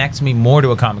connects me more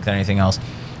to a comic than anything else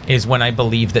is when I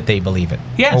believe that they believe it.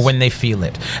 Yes. Or when they feel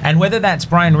it. And whether that's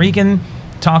Brian Regan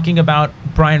talking about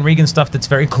Brian Regan stuff that's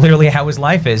very clearly how his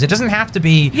life is. It doesn't have to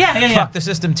be fuck the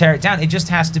system, tear it down. It just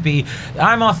has to be,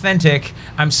 I'm authentic,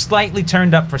 I'm slightly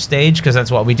turned up for stage because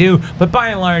that's what we do, but by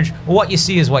and large, what you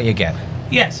see is what you get.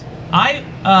 Yes. I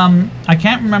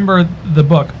can't remember the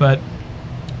book, but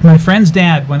my friend's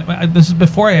dad, when this is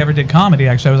before I ever did comedy,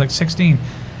 actually, I was like 16.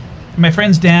 My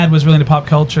friend's dad was really into pop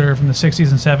culture from the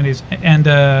 60s and 70s, and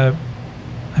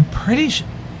I'm pretty sure,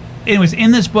 anyways,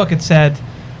 in this book it said,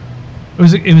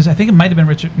 it was I think it might have been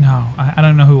Richard, no, I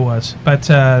don't know who it was, but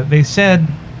they said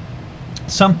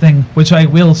something, which I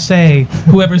will say,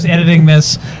 whoever's editing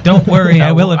this, don't worry,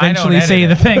 I will eventually say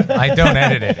the thing. I don't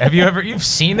edit it. You've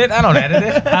seen it? I don't edit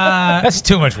it. That's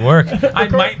too much work. I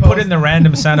might put in the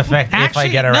random sound effect if I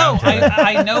get around to it.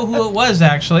 I know who it was,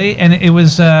 actually, and it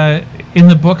was in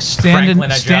the book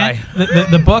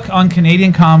the book on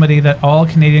Canadian comedy that all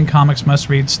Canadian comics must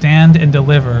read, Stand and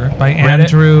Deliver, by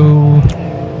Andrew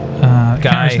I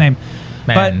can't remember his name.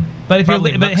 But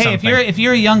if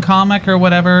you're a young comic or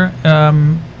whatever,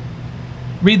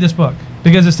 read this book,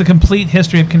 because it's the complete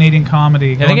history of Canadian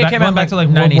comedy. I think it came out back to like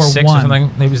 96 or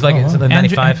something. It was like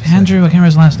 95. Andrew, I can't remember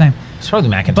his last name. It's probably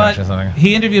Macintosh or something.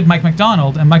 He interviewed Mike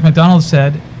McDonald, and Mike McDonald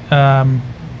said,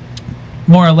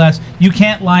 more or less, you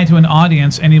can't lie to an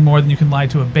audience any more than you can lie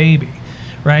to a baby.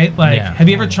 Right? Like, have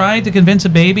you ever tried to convince a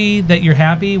baby that you're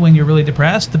happy when you're really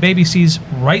depressed? The baby sees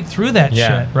right through that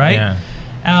shit, right? Yeah.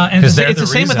 And it's the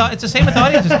same with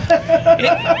audiences.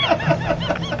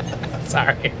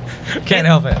 Sorry, can't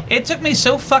help it. It took me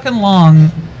so fucking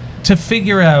long to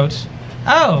figure out,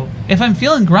 if I'm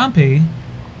feeling grumpy,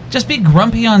 just be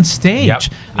grumpy on stage. Yep.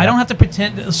 I don't have to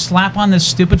pretend to slap on this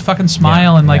stupid fucking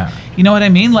smile and you know what I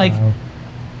mean? Like,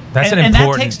 and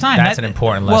that takes time. That's an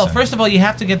important lesson. Well, first of all, you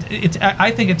have to get it.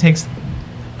 I think it takes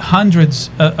hundreds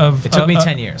of. It took me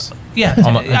 10 years. Yeah,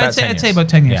 I'd say about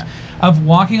 10 years of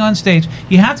walking on stage.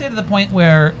 You have to get to the point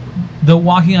where the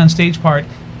walking on stage part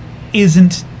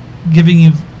isn't giving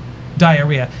you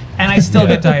diarrhea, and I still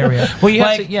get diarrhea. Well, you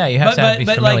have to be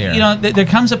familiar. But, you know, there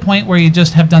comes a point where you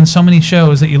just have done so many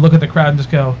shows that you look at the crowd and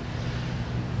just go,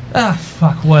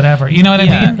 fuck, whatever. You know what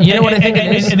I mean? You know what I think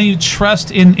it is? And you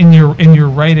trust in your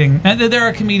writing. And there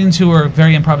are comedians who are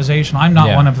very improvisational. I'm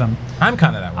not one of them. I'm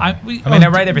kind of that way. I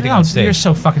write everything on stage. You're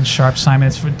so fucking sharp, Simon.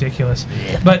 It's ridiculous.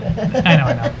 But I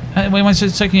know. Wait, want to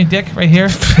suck your dick right here?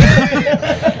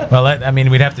 Well,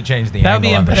 we'd have to change the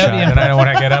angle on the shot, and I don't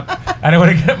want to get up. I don't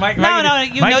want to get Mike.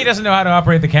 Mikey doesn't know how to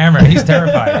operate the camera. He's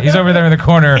terrified. He's over there in the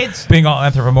corner, being all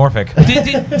anthropomorphic.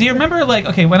 Do you remember,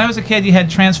 when I was a kid, you had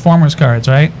Transformers cards,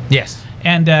 right? Yes.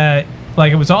 And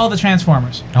it was all the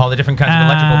Transformers, all the different kinds of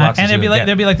electrical boxes. And there'd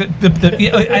be like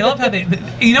the I love how they.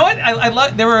 You know what? I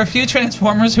love. There were a few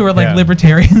Transformers who were like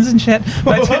libertarians and shit.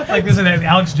 But, like this is an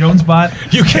Alex Jones bot.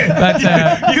 You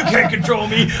can't control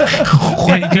me.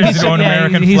 He's an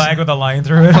American flag with a line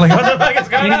through it. Like, what the fuck is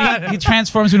going on? He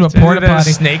transforms into a porta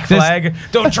potty. Snake flag.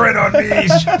 Don't tread on me.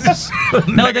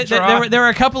 No, there were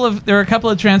a couple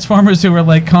of Transformers who were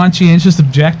like conscientious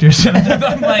objectors.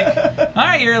 I'm like, all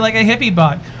right, you're like a hippie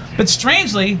bot. But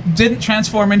strangely, didn't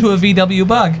transform into a VW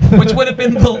bug, which would have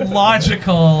been the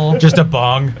logical. Just a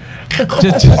bong.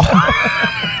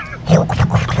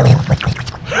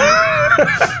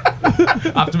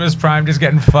 Optimus Prime just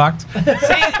getting fucked.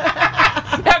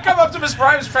 How come Optimus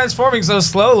Prime's transforming so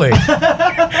slowly? And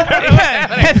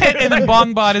then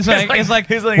Bongbot is like,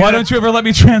 why don't you ever let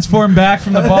me transform back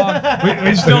from the bong?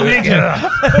 We still need you.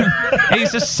 And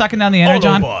he's just sucking down the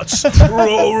energon. Autobots,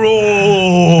 roll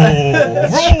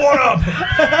one up.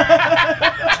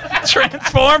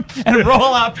 Transform and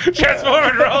roll up. Transform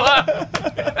and roll up.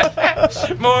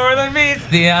 More than meets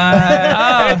the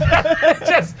eye.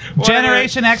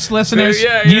 Generation X listeners,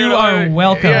 you are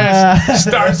welcome. Yes.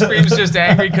 Starscream's just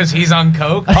angry because he's on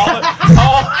coke.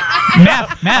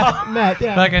 Meth.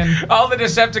 All the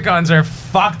Decepticons are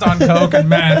fucked on coke and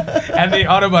meth, and the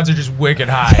Autobots are just wicked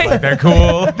high. Like, they're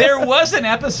cool. There was an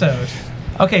episode.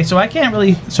 Okay, so I can't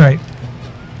really. Sorry.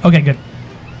 Okay, good.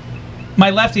 My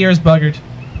left ear is buggered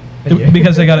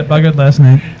because I got it buggered last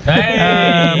night. Hey!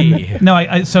 Hey.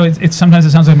 No, so it's sometimes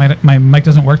it sounds like my mic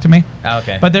doesn't work to me. Oh,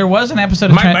 okay. But there was an episode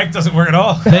of My mic doesn't work at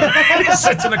all. It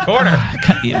sits in the corner.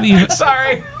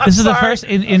 Sorry. This is the first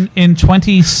in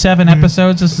 27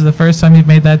 episodes. This is the first time you've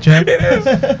made that joke. It is.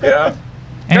 Yeah.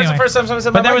 Anyway, That's the first time someone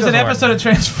said but my there mic was an doesn't work. episode of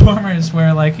Transformers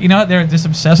where, like, you know, they're just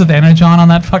obsessed with Energon on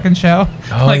that fucking show.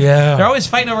 Oh, like, yeah. They're always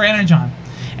fighting over Energon,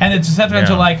 and it's Decepticons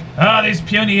Yeah. are like, oh, these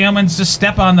puny humans, just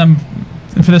step on them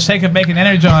for the sake of making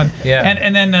Energon. Yeah.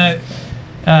 And then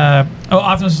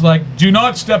Optimus is like, do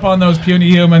not step on those puny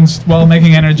humans while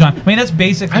making Energon. I mean, that's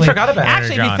basically. I forgot about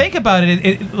Actually, if Energon. you think about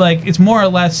it, like it's more or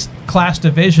less class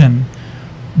division.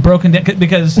 Broken down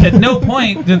because at no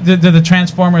point did the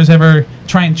Transformers ever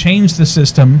try and change the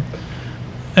system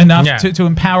enough Yeah. to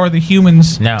empower the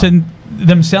humans No. to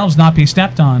themselves not be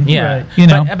stepped on. Yeah, Right. You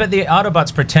know. but the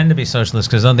Autobots pretend to be socialists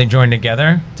because don't they join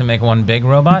together to make one big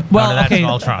robot? Well, no, that's okay.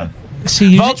 Voltron.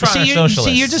 See, Voltron are socialists.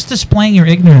 you're just displaying your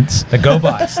ignorance. The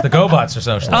GoBots are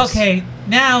socialists. Okay,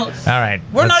 now All right.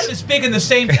 we're not let's- even speaking the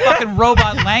same fucking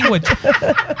robot language.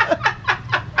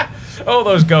 Oh,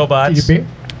 those GoBots. Take a beer?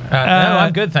 No,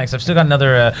 I'm good, thanks. I've still got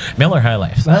another Miller High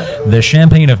Life. Huh? The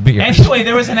champagne of beer. Anyway,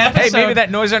 there was an episode. Hey, maybe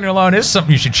that noise on your lawn is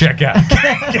something you should check out.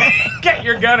 Get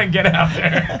your gun and get out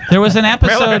there. There was an Miller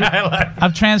episode High Life.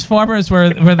 of Transformers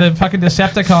where the fucking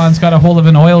Decepticons got a hold of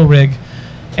an oil rig,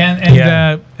 and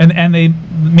Yeah. and they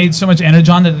made so much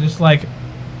energon that they're just like,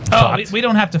 oh, Fucked. we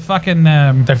don't have to fucking.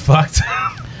 They're fucked.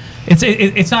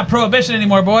 It's not prohibition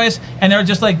anymore, boys. And they were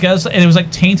just like and it was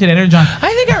like tainted energon.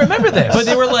 I think I remember this. But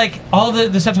they were like all the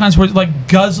Decepticons were like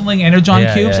guzzling energon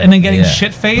Yeah, cubes yeah, and then getting yeah.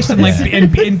 shit faced and like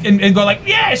and go like,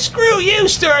 yeah, screw you,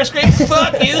 Starscream,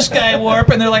 fuck you, Skywarp,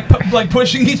 and they're like like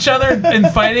pushing each other and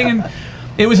fighting and.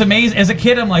 It was amazing. As a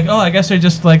kid, I'm like, oh, I guess they're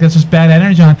just like that's just bad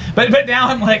energon. But now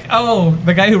I'm like, oh,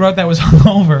 the guy who wrote that was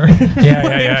hungover.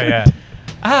 Yeah.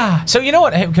 So you know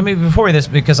what? Hey, can we before we this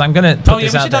because I'm gonna put Oh, yeah,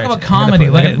 this we out should there. talk about I'm gonna comedy.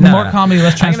 put- Like, more comedy,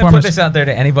 less I'm gonna put Transformers. this out there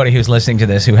to anybody who's listening to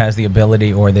this who has the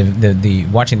ability or the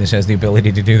watching this has the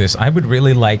ability to do this. I would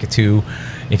really like to,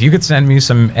 if you could send me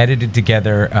some edited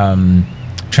together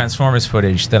Transformers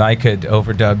footage that I could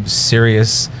overdub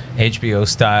serious HBO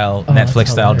style, Oh, that's Netflix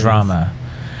style hilarious. drama,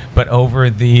 but over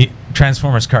the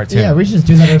Transformers cartoon. Yeah, we should just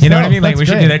do that ourselves. You know what I mean? Like That's we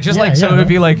should great. do that. Just Yeah, like so, yeah.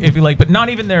 it'd be like, but not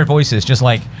even their voices. Just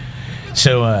like,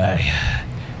 so.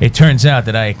 It turns out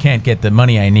that I can't get the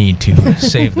money I need to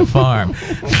save the farm.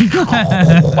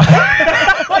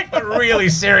 Like really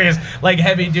serious, like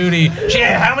heavy duty. Shit,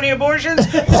 how many abortions?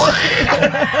 Just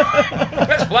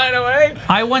flying away.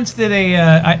 I once did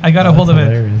I got a hold of it.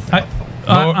 hilarious.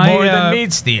 More than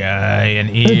meets the eye and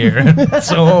ear.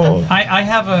 So I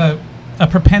have a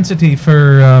propensity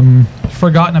for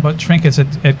forgotten about trinkets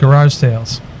at garage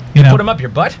sales. You know? put them up your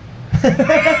butt.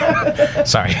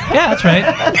 Sorry. Yeah, that's right.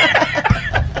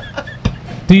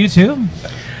 Do you too?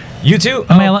 You too?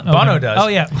 Am I Oh, allo- okay. Bono does. Oh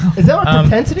yeah. Is that what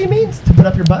propensity means? To put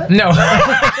up your butt? No.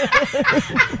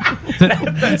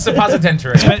 That's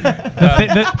suppository.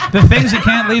 the things you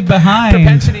can't leave behind.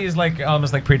 Propensity is like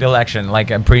almost like predilection, like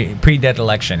a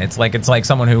predilection. It's like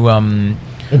someone who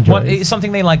Enjoys.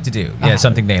 something they like to do. Yeah,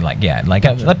 something they like. Yeah, like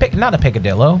not a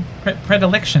picadillo.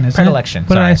 Predilection is Predilection,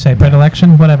 What did I sorry. say?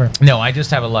 Predilection. Whatever. No, I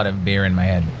just have a lot of beer in my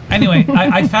head. Anyway,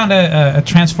 I found a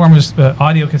Transformers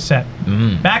audio cassette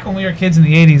back when we were kids in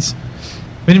the '80s.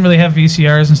 We didn't really have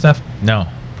VCRs and stuff, No.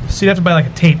 so you'd have to buy like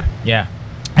a tape. Yeah.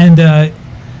 And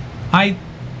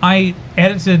I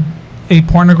edited a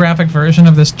pornographic version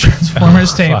of this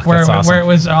Transformers Oh, tape fuck, where that's awesome. it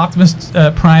was Optimus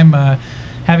Prime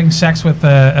having sex with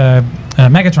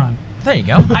Megatron. There you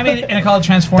go. I mean, and I called it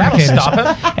Transformicators. That'll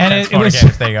stop him. And it was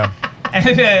Transformicators, there you go.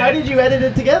 and, How did you edit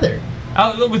it together?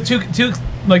 with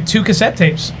two cassette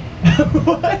tapes.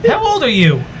 What? How old are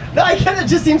you? No, I kind of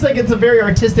just seems like it's a very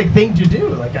artistic thing to do.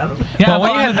 Like I don't. Yeah, Well,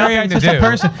 when you I'm have a very nothing to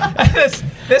artistic do. person.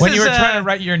 this When is, you were trying to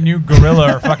write your new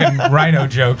gorilla or fucking rhino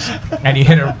jokes, and you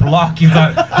hit a block, you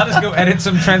thought, "I'll just go edit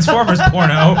some Transformers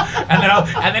porno,"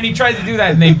 and then he tried to do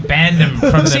that, and they banned him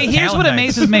from the. See, here's what talent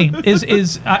amazes nights. me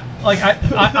is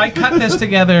I cut this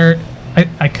together.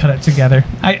 I cut it together.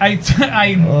 I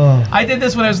did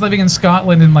this when I was living in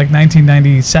Scotland in like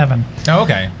 1997 Oh,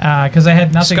 okay. because I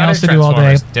had nothing Scottish else to do all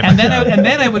day. Transformers, different. And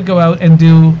then I would go out and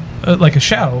do like a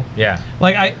show. Yeah.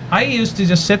 Like I used to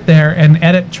just sit there and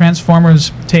edit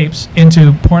Transformers tapes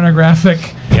into pornographic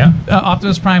Yeah.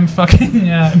 Optimus Prime fucking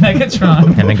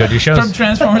Megatron And then go do shows. from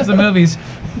Transformers the movies.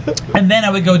 And then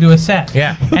I would go do a set.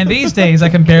 Yeah. And these days I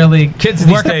can barely Kids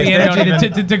these work up days, the they don't energy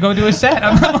even- to go do a set.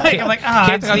 I'm like I have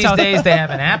Kids to go these tell- days, they have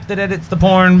an app that edits the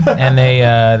porn, and they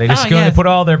just Oh, go yeah. and put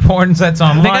all their porn sets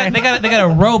online. They got a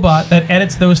robot that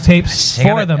edits those tapes They for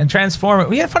gotta- them. and Transformers.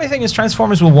 Yeah, the funny thing is,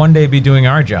 Transformers will one day be doing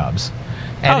our jobs.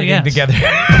 editing yes. together.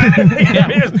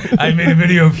 I made a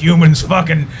video of humans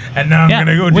fucking, and now I'm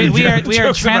gonna go do we are jokes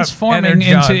about transforming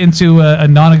Energon. into a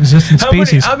non-existent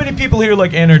species. How many people here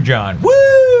like Energon? Woo!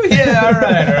 Yeah, all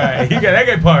right. You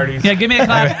got parties. Yeah, give me a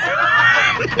clap.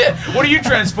 What do you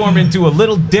transform into? A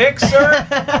little dick, sir?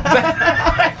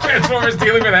 Transformers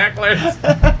dealing with hecklers.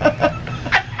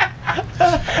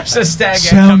 Just a stag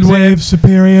comes in. Soundwave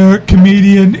superior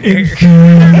comedian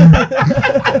inferior.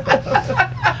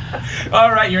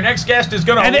 All right, your next guest is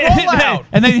gonna roll out.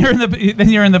 And then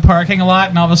you're in the parking lot,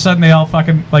 and all of a sudden they all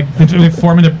fucking they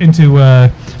form into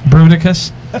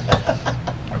Bruticus.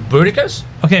 Bruticus?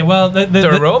 Okay, well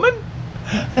the Roman?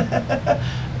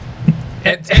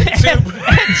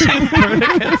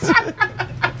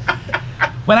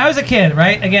 When I was a kid,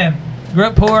 right? Again, grew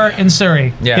up poor in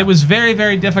Surrey. Yeah. It was very,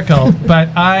 very difficult, but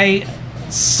I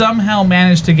somehow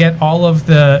managed to get all of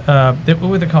the what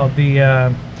were they called?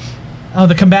 The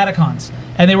Combaticons.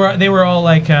 And they were all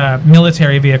like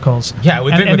military vehicles. Yeah, I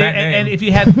would think with that name. And if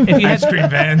you had Ice cream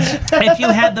vans. if you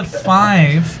had the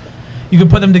 5, you could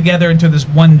put them together into this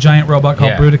one giant robot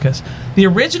called Bruticus. The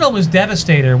original was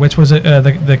Devastator, which was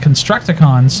the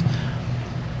Constructicons.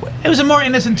 It was a more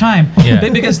innocent time,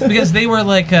 because they were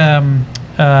like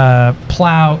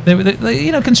plow. They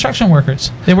were construction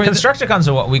workers. They were Constructicons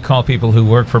are what we call people who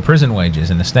work for prison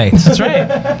wages in the States. That's right.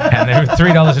 And they're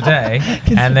 $3 a day,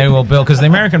 and they will build, because the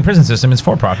American prison system is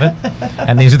for profit,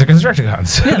 and these are the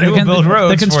Constructicons. Yeah, they will build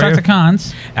roads The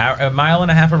Constructicons. for you. A mile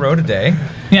and a half of road a day.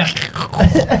 Yeah.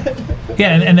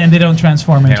 Yeah, and then they don't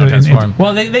transform into.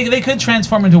 Well, they could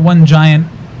transform into one giant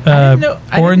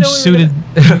orange-suited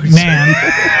man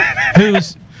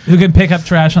who can pick up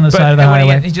trash on the side of the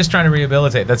highway. He's just trying to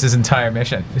rehabilitate. That's his entire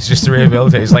mission. It's just to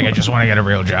rehabilitate. He's like, I just want to get a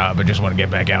real job. I just want to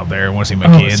get back out there. I want to see my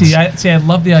kids. See, I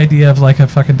love the idea of like a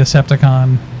fucking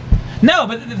Decepticon. No,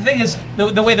 but the thing is,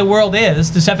 the way the world is,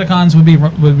 Decepticons would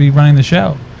be running the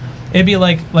show. It'd be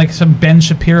like some Ben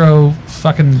Shapiro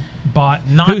fucking bot.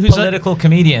 Who's political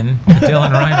comedian,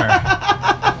 Dylan Reimer.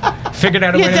 Figured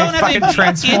out a way to make fucking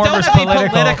Transformers you don't have to be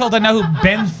political to know who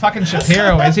Ben fucking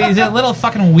Shapiro is. He's a little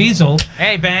fucking weasel.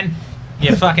 Hey, Ben,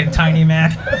 you fucking tiny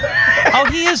man. Oh,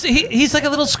 he is. He's like a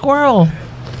little squirrel.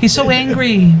 He's so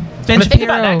angry. Ben But Shapiro. think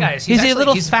about that, guys. He's a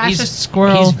little fascist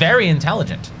squirrel. He's very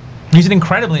intelligent. He's an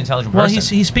incredibly intelligent person. Well,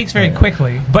 he speaks very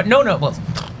quickly. But no. Well,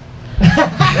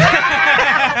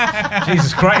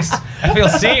 Jesus Christ, I feel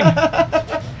seen.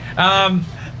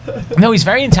 No, he's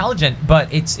very intelligent,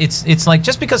 but it's like,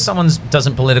 just because someone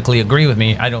doesn't politically agree with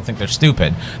me, I don't think they're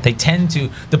stupid. They tend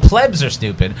to. The plebs are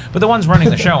stupid, but the ones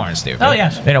running the show aren't stupid. Oh,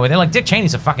 yes. You know, they're like, Dick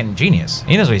Cheney's a fucking genius.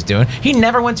 He knows what he's doing. He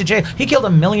never went to jail. He killed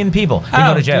 1 million people. He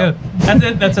go to jail.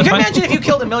 That's Can you imagine if you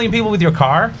killed 1 million people with your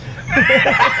car?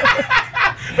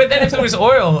 But then if there was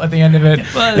oil at the end of it,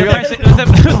 well,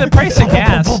 the price of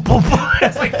gas.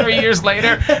 It's like 3 years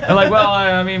later. They're like,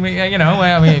 well,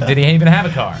 did he even have a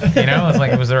car? You know, it's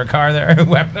like, was there a car there?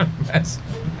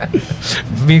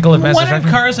 Vehicle of mass What if destruction?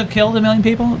 cars have killed 1 million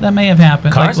people? That may have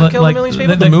happened. Cars have killed 1 million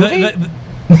people? The movie?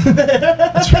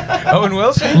 Owen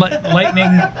Wilson? Lightning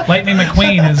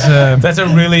McQueen is. That's a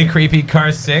really creepy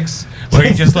Cars 6, where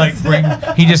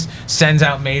he just sends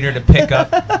out Mater to pick up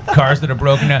cars that are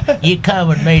broken down. You come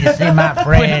with me to see my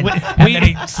friend. And then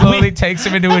he slowly takes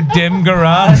him into a dim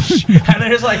garage. And they're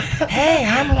just like, hey,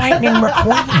 I'm Lightning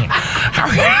McQueen.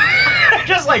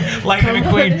 Just like Lightning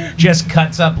McQueen just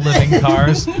cuts up living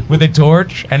cars with a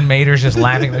torch, and Mater's just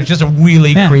laughing. There's just a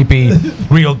really creepy,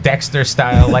 real Dexter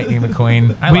style Lightning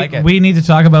McQueen. I like it. We need to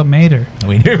talk about Mater.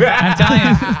 We do. I'm telling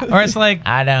you. Or it's like,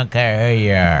 I don't care who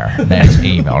you are. That's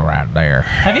evil right there.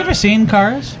 Have you ever seen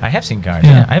Cars? I have seen Cars.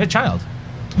 Yeah. Yeah. I have a child.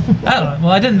 Oh, well,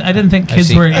 I didn't think kids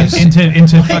seen- were I've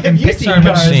into fucking you seen Pixar.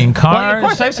 Cars? I've seen Well, Cars. of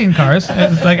course, I've seen Cars.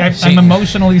 I'm seen-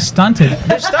 emotionally stunted.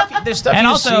 There's stuff. And you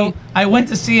also, see. I went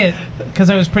to see it because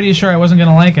I was pretty sure I wasn't going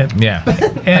to like it. Yeah.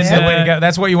 And, That's the way to go.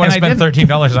 That's what you want to and I spend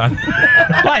 $13 on.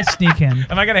 Well, I sneak in.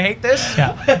 Am I going to hate this?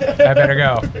 Yeah. I better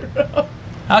go.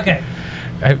 Okay.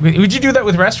 Would you do that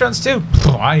with restaurants too?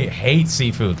 I hate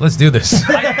seafood. Let's do this.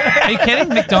 Are you kidding?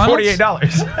 McDonald's?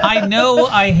 $48. I know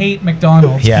I hate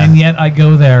McDonald's, Yeah. and yet I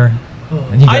go there.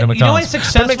 And you go to McDonald's. You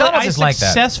know, I McDonald's is like that.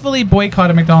 successfully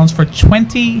boycotted McDonald's for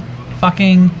 20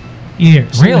 fucking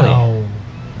years. Really?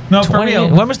 No, for real.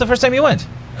 When was the first time you went?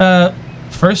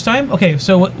 First time? Okay,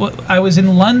 so I was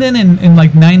in London in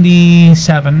like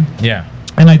 97, Yeah.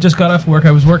 and I just got off work.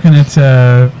 I was working at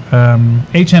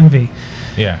HMV.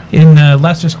 Yeah. In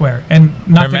Leicester Square, and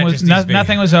nothing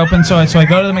Majesties was open. So I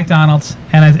go to the McDonald's,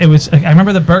 and I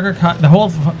remember the burger the whole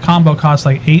combo cost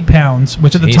like £8,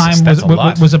 which at the Jesus, time that's a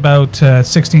lot. was about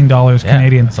 $16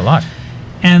 Canadian. That's a lot.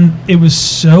 and it was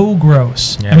so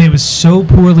gross. Yeah. I mean, it was so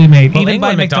poorly made, Well, even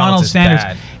by England McDonald's is standards.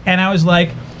 bad. And I was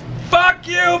like, "Fuck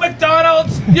you,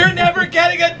 McDonald's! You're never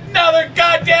getting another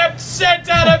goddamn cent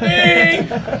out of me!"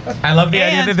 I love the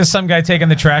idea And- that there's some guy taking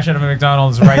the trash out of a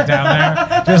McDonald's right down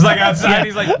there, just like outside.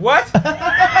 He's like, "What?"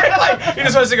 Like, he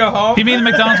just wants to go home. You mean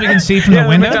the McDonald's we can see from Yeah, the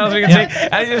window? McDonald's we can Yeah. see.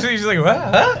 And he's like, "What?"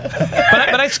 Huh?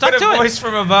 But I stuck But to a it. voice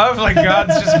from above, like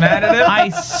God's just mad at him. I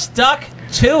stuck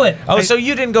to it. Oh, so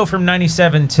you didn't go from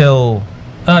 97 till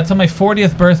Till my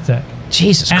 40th birthday.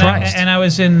 Jesus And Christ. I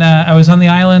was I was on the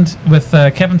island with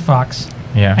Kevin Fox.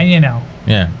 Yeah. And you know,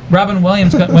 Yeah. Robin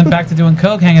Williams went back to doing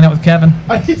coke, hanging out with Kevin.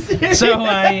 Are you serious? So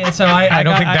I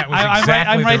don't think that was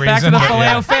exactly I'm right the back reason, to the but filet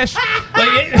yeah. of fish.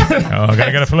 Oh,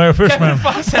 gotta get a filet of fish, Kevin man.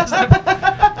 Fox has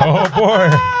that. Oh boy.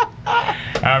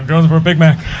 I'm Jones for a Big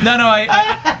Mac. No,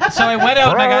 so I went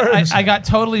out and I got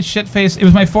totally shit faced. It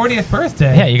was my 40th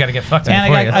birthday. Yeah, you gotta get fucked on And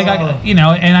your I 40th. got you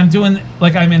know, and I'm doing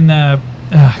like I'm in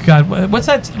God, what's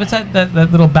that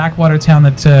little backwater town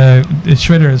that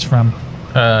Schritter is from?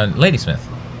 Ladysmith.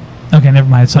 Okay, never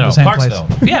mind. It's not No, the same Parksville.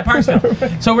 place. Yeah,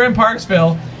 Parksville. So we're in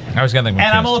Parksville, I was getting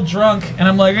and I'm all drunk, and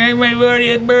I'm like, "Hey, my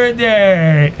 40th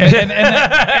birthday,"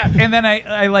 and then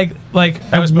I like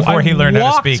That was before I he learned how to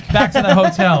walked speak. back to the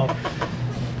hotel.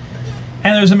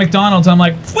 And there's a McDonald's. I'm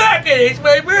like, "Fuck it, it's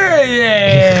my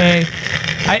birthday!"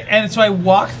 And so I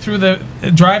walk through the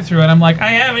drive-through, and I'm like, "I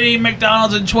haven't eaten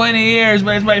McDonald's in 20 years,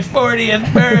 but it's my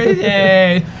 40th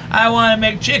birthday. I want to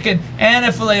make chicken and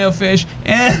a filet of fish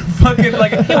and fucking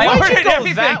like I Why'd you ordered go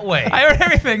everything that way? I ordered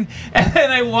everything, and then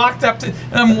I walked up to,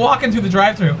 and I'm walking through the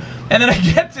drive-through, and then I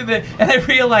get to and I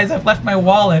realize I've left my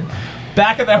wallet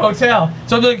back at the hotel.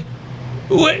 So I'm like,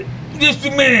 "Wait, just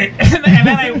a minute," and then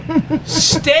I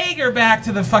stagger back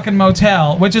to the fucking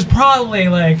motel, which is probably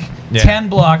like 10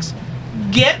 blocks.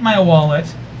 Get my wallet,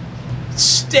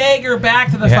 stagger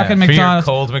back to the Yeah, fucking for your McDonald's.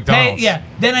 cold McDonald's. Yeah.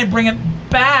 Then I bring it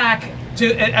back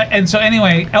to, and so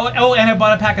anyway. Oh, and I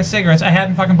bought a pack of cigarettes. I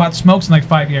hadn't fucking bought smokes in like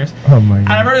 5 years. Oh my And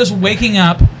I god. remember just waking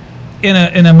up in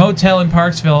a motel in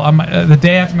Parksville on the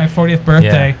day after my 40th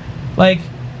birthday, Yeah.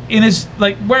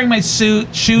 like wearing my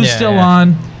suit, shoes Yeah, still yeah.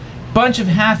 on, bunch of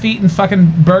half-eaten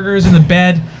fucking burgers in the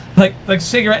bed, like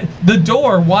cigarette, the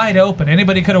door wide open.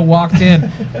 Anybody could have walked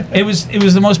in. It was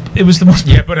the most.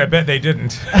 Yeah, but I bet they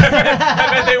didn't. I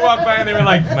bet they walked by and they were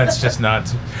like, "Let's just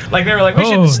not." Like they were like, "We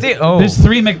should steal." Oh, There's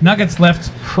 3 McNuggets left.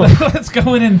 Let's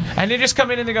go in and. and they just come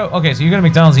in and they go, "Okay, so you go to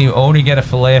McDonald's and you only get a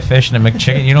fillet of fish and a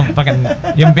McChicken. You don't fucking.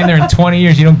 You haven't been there in 20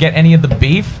 years. You don't get any of the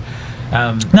beef."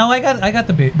 No, I got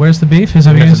the beef. Where's the beef? Is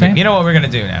that what you're saying? You know what we're gonna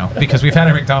do now because we've had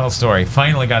a McDonald's story.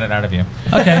 Finally got it out of you.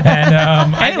 Okay. And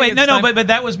I Anyway, think it's no, time- but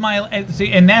that was my.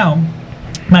 See, and now,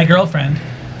 my girlfriend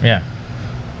yeah,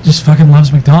 just fucking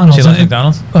loves McDonald's. she loves And-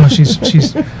 McDonald's. Oh, she's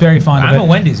very fond of I'm it. a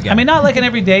Wendy's guy. I mean, not like an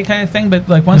everyday kind of thing, but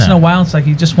like once in No. a while, it's like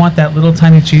you just want that little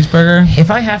tiny cheeseburger.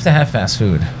 If I have to have fast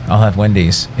food, I'll have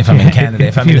Wendy's. If I'm in Yeah, Canada,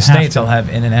 if if I'm you in the have States, to. I'll have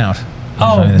In-N-Out. If Oh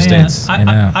I'm in the man, States,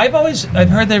 In-N-Out. I've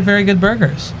heard they're very good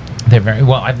burgers. They're very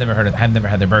well. I've never had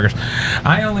their burgers.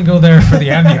 I only go there for the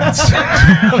ambiance.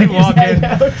 I walk in.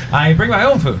 I bring my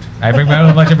own food. I bring my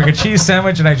own lunch. I bring a cheese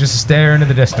sandwich, and I just stare into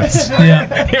the distance. Yeah.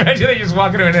 Imagine they just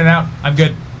walk into an In-N-Out. I'm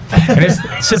good. And just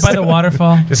Sit by the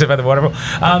waterfall. Just sit by the waterfall.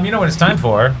 You know what it's time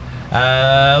for?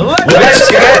 Let's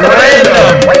get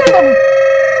random.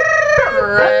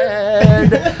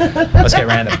 Let's get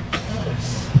random.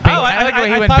 Oh,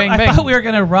 I thought we were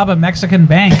gonna rob a Mexican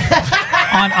bank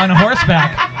on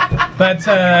horseback, but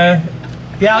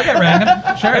yeah, I'll get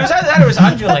random. Sure. It was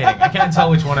undulating. I can't tell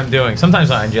which one I'm doing.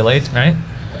 Sometimes I undulate, right?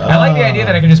 I like the idea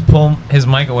that I can just pull his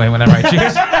mic away whenever I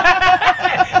choose.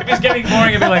 If he's getting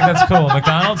boring, I'd be like, "That's cool.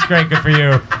 McDonald's, great, good for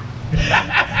you."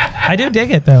 I do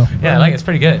dig it though. Yeah, I like it. It's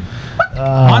pretty good.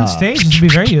 On stage, this would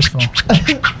be very useful.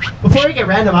 Before we get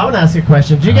random, I want to ask you a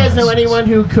question. Do you guys know anyone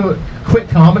who quit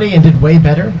comedy and did way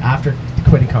better after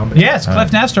quitting comedy? Yes, Cliff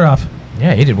Nesteroff.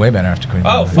 Yeah, he did way better after quitting.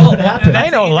 Oh, comedy. full. What happened? I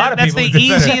know a lot of That's people the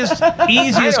who did better.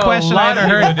 easiest question I ever Who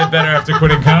heard. did better after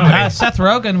quitting comedy. Seth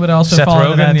Rogen would also Seth fall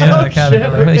into Rogen, that yeah.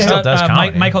 category. Oh, He still does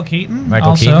comedy. Michael Keaton. Michael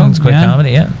also, Keaton's quit yeah.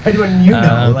 comedy. Yeah. Anyone you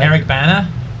know? like- Eric Bana.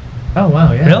 Oh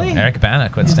wow, yeah. Really? Eric Bana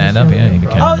quit stand up. Yeah, he did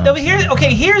Oh, comedy. no,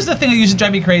 here's the thing that used to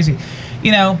drive me crazy.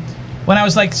 You know, when I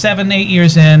was like 7, 8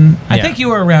 years in, I Yeah. think you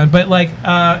were around, but like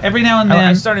every now and then.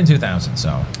 I started in 2000,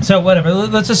 so. So whatever.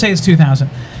 Let's just say it's 2000.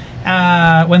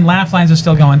 When Laugh Lines is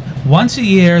still going, once a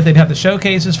year they'd have the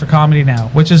showcases for Comedy Now,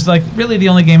 which is like really the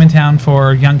only game in town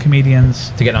for young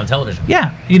comedians. To get on television.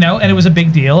 Yeah, you know, and it was a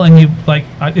big deal. And you like,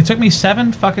 it took me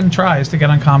 7 fucking tries to get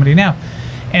on Comedy Now.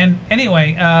 And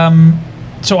anyway,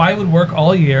 So I would work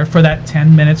all year for that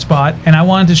 10-minute spot, and I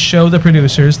wanted to show the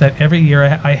producers that every year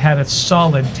I had a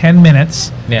solid 10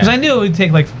 minutes, because I knew it would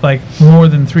take like more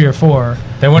than 3 or 4.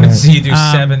 They wanted to see you do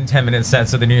 7 10-minute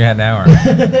sets, so they knew you had an hour.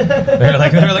 they were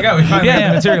like, oh, we finally got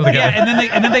the material together.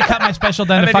 Yeah, and then they cut my special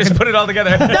down and to they fucking just put it all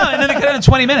together. no, and then they cut it in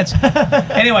 20 minutes.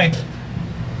 Anyway,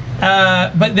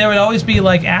 but there would always be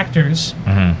like actors.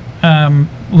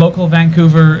 Local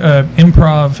Vancouver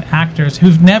improv actors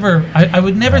who've never, I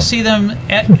would never see them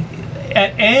at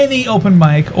any open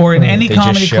mic or in any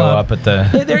comedy just show club. up at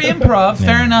the. They're improv.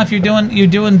 Fair enough. You're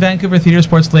doing Vancouver Theatre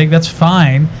Sports League. That's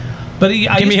fine. But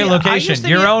Give me a location.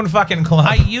 Your own fucking club.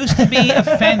 I used to be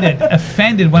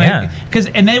offended when because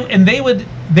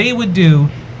they would do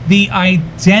the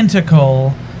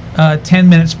identical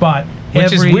 10-minute spot.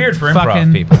 Which is weird for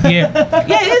improv people. Yeah,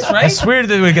 it is, right? It's weird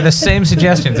that we get the same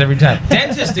suggestions every time.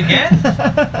 Dentist again?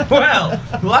 Well,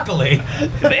 luckily.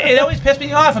 It always pissed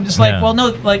me off. I'm just like, well,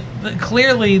 no, like,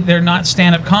 clearly they're not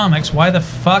stand-up comics. Why the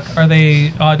fuck are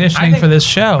they auditioning for this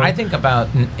show? I think about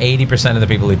 80% of the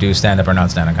people who do stand-up are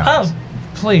not stand-up comics. Oh,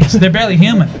 please. They're barely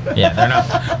human. Yeah, they're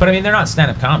not. But I mean, they're not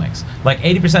stand-up comics. Like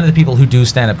 80% of the people who do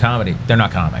stand-up comedy, they're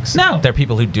not comics. No. They're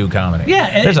people who do comedy.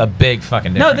 Yeah. There's a big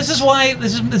fucking difference. No, this is why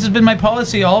this has been my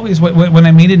policy always. When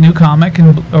I meet a new comic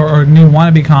or new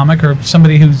wannabe comic or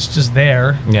somebody who's just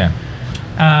there. Yeah.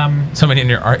 Somebody in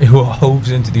your art who hoves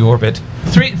into the orbit.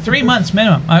 3 months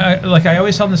minimum. I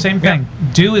always tell them the same thing.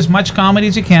 Yeah. Do as much comedy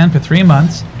as you can for 3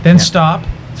 months, then stop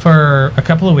for a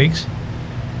couple of weeks,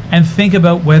 and think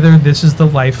about whether this is the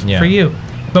life for you.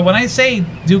 But when I say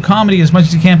do comedy as much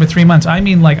as you can for 3 months, I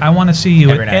mean like I want to see you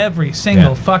at every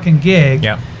single fucking gig.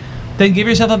 Yeah. Then give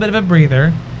yourself a bit of a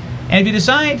breather, and if you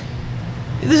decide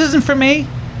this isn't for me,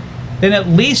 then at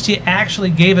least you actually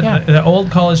gave it the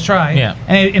old college try. Yeah.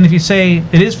 And if you say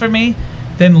it is for me,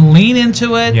 then lean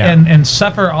into it and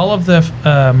suffer all of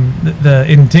the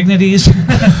indignities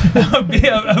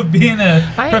of being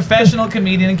a professional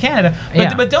comedian in Canada.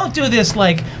 But don't do this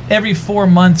like every 4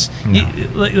 months.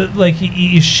 No.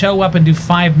 You show up and do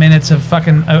 5 minutes of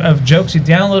fucking of jokes you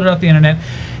download it off the internet,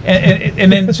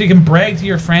 and then so you can brag to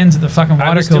your friends at the fucking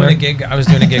water cooler. I was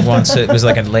doing a gig once. It was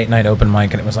like a late night open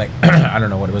mic, and it was like I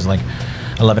don't know what it was like.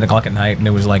 11 o'clock at night, and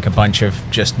it was like a bunch of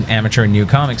just amateur new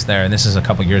comics there, and this is a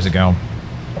couple years ago.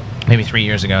 Maybe 3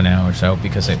 years ago now or so,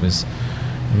 because it was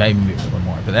maybe a little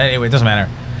more. But anyway, it doesn't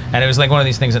matter. And it was like one of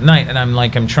these things at night, and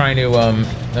I'm trying to.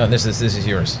 Oh, this is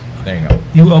yours. There you go.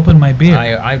 You opened my beer.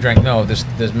 I drank. No,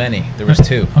 there's many. There was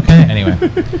 2. Okay. Anyway.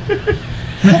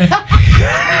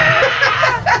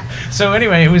 So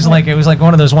anyway, it was like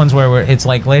one of those ones where it's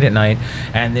like late at night,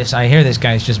 and I hear this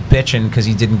guy's just bitching because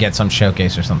he didn't get some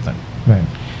showcase or something. Right.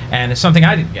 And it's something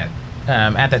I didn't get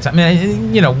at that time. I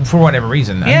mean, for whatever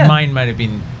reason, mine might have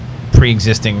been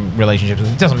pre-existing relationships.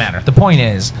 It doesn't matter. The point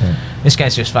is, this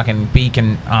guy's just fucking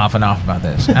beaking off and off about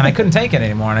this, and I couldn't take it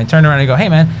anymore. And I turned around and I go, "Hey,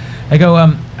 man," I go,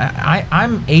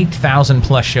 "I'm 8,000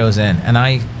 plus shows in, and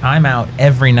I'm out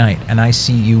every night, and I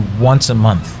see you once a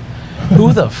month.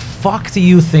 Who the fuck do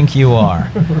you think you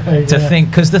are think?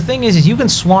 Because the thing is you can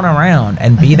swan around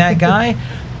and be that guy."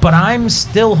 But I'm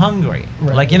still hungry.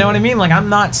 Like, you know what I mean? Like, I'm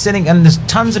not sitting, and there's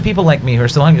tons of people like me who are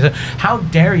still hungry. So how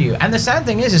dare you? And the sad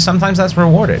thing is sometimes that's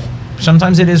rewarded.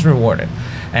 Sometimes it is rewarded.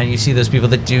 And you see those people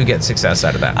that do get success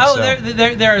out of that. Oh, so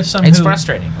there are some it's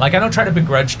frustrating. Like, I don't try to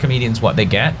begrudge comedians what they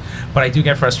get, but I do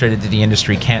get frustrated that the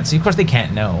industry can't see. Of course, they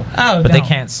can't know. But they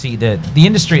can't see that the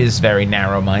industry is very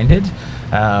narrow-minded.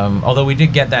 Although we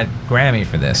did get that Grammy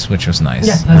for this, which was nice.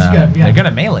 Yeah, that's good. Yeah. They're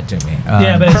gonna mail it to me.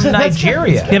 But from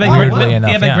Nigeria. Weirdly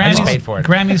enough. But I just paid for it.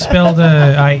 Grammy's spelled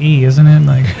IE, isn't it?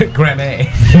 Like Grammy.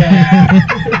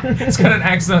 It's got an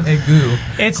accent aigu.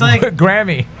 It's like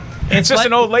Grammy. It's just like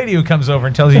an old lady who comes over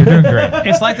and tells you you're doing great.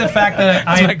 It's like the fact that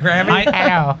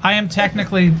I am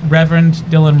technically Reverend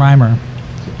Dylan Reimer.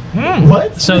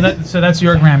 What? So that's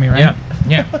your Grammy, right?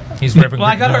 Yeah. He's Reverend. Well,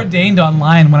 I got ordained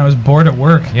online when I was bored at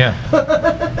work. Yeah.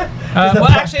 Well,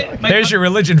 actually, there's your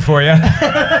religion for you.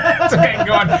 It's okay. You can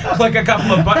go on, click a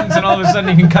couple of buttons, and all of a sudden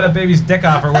you can cut a baby's dick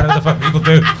off, or whatever the fuck people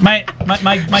do. My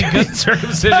good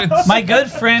circumcisions. My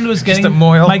good friend was getting just a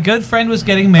moil. My good friend was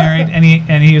getting married, and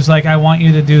he was like, "I want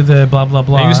you to do the blah blah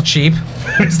blah." He was cheap.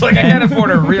 It's like I can't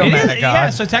afford a real man of God. Yeah.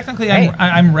 So technically,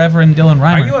 I'm Reverend Dylan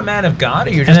Reimer. Are you a man of God,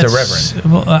 or you're just a reverend?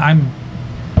 Well, I'm.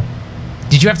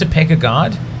 Did you have to pick a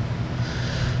god?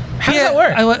 How does that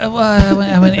work?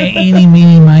 I went eeny,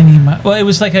 meeny, miny, mo. Well, it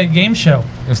was like a game show.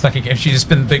 It was like a game. She just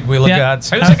spin the big wheel of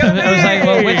gods. I was like,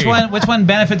 well, which one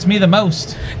benefits me the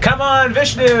most? Come on,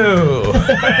 Vishnu.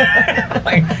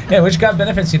 Which god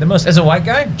benefits you the most? As a white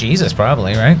guy, Jesus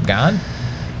probably, right? God.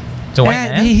 It's a white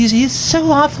man. He's so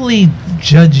awfully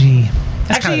judgy.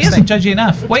 Actually, he isn't judgy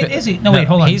enough. Wait, is he? No, wait,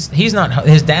 hold on. He's not.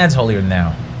 His dad's holier than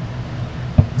thou.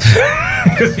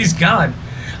 Because he's gone.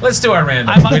 Let's do our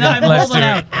random. I'm holding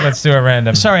out. Let's do a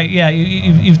random. Sorry, yeah,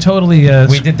 you've totally...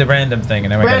 we did the random thing,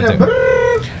 and now we got to Random.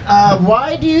 do...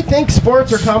 Why do you think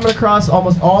sports are common across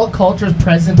almost all cultures,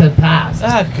 present and past?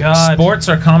 Oh, God. Sports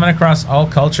are common across all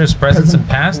cultures, present and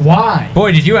past. Why?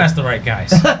 Boy, did you ask the right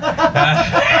guys.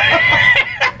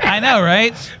 I know,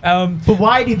 right? But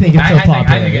why do you think it's so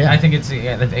popular? I think it's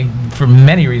for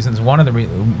many reasons. One of the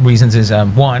reasons is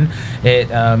one,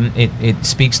 it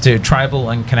speaks to tribal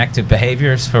and connected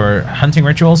behaviors for hunting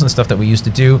rituals and stuff that we used to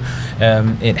do.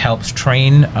 It helps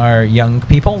train our young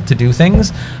people to do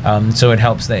things. So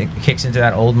it kicks into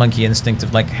that old monkey instinct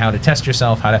of like how to test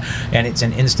yourself, and it's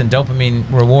an instant dopamine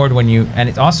reward and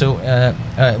it's also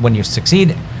when you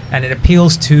succeed. And it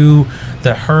appeals to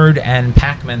the herd and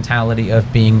pack mentality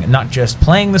of being not just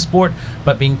playing the sport,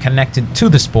 but being connected to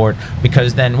the sport,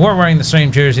 because then we're wearing the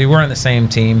same jersey, we're on the same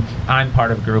team, I'm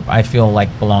part of a group, I feel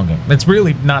like belonging. It's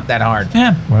really not that hard.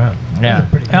 Yeah. Wow. Yeah.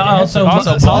 Also,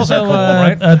 cool,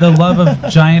 right? The love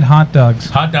of giant hot dogs.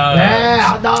 Hot dogs. Yeah,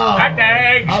 hot dogs. Hot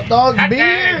dogs. Hot dogs, Hot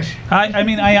beer. dogs. I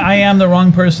mean, I am the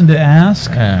wrong person to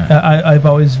ask. Yeah. I've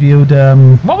always viewed...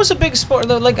 What was a big sport,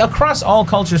 like across all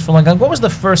cultures for like what was the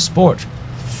first sport?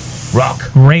 Rock.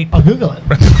 rape. I'll Google it.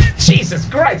 Jesus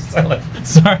Christ.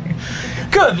 Sorry.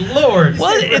 Good Lord.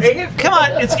 Well, come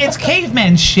on, it's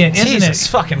caveman shit, isn't Jesus it?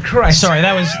 fucking Christ. Sorry,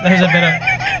 there's a bit of...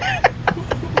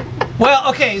 Well,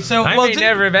 okay, so... I may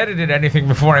never have edited anything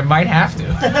before. I might have to.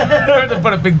 I have to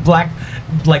put a big block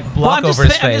over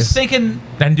his face. I'm just thinking...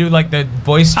 Then do like the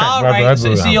voice. All right,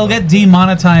 so you'll get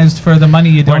demonetized for the money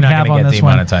you don't have on this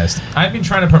one. We're not going to get demonetized. I've been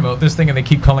trying to promote this thing, and they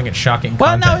keep calling it shocking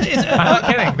Well, content. no, it's... I'm not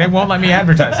kidding. They won't let me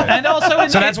advertise it. And also...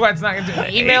 So that's why it's not going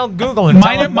to... Email Google and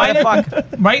tell them what the fuck.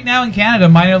 Right now in Canada,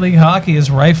 minor league hockey is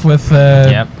rife with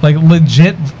like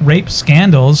legit rape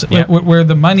scandals where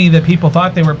the money that people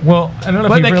thought they were... Well, I don't know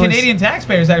but the Canadian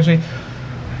taxpayers actually...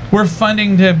 We're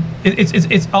funding to.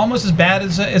 It's almost as bad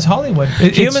as Hollywood.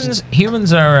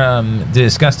 Humans are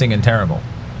disgusting and terrible,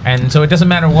 and so it doesn't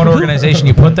matter what organization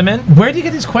you put them in. Where do you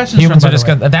get these questions Humans from? are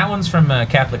disgusting. That one's from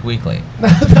Catholic Weekly.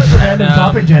 That's a random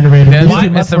topic generator.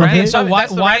 It's the random So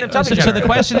topic. the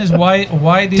question is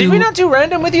why do? Did we not do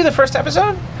random with you the first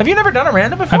episode? Have you never done a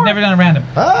random before? I've never done a random.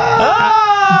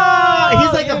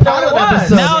 He's like a pilot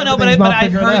episode. No, but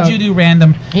I've heard you do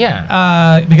random.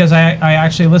 Yeah. Because I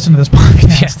actually listen to this podcast.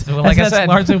 Yes, well, like that's I said,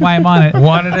 largely why I'm on it.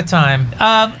 One at a time.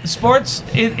 Sports,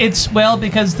 it's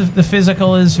because the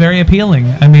physical is very appealing.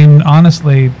 I mean,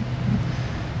 honestly,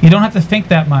 you don't have to think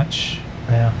that much.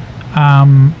 Yeah. I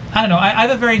don't know. I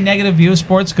have a very negative view of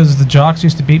sports because the jocks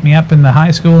used to beat me up in the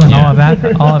high school and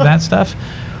all of that stuff.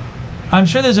 I'm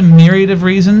sure there's a myriad of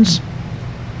reasons.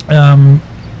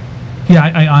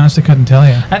 I honestly couldn't tell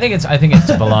you. I think it's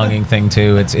a belonging thing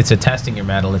too. It's a testing your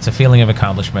mettle. It's a feeling of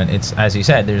accomplishment. It's, as you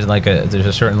said, there's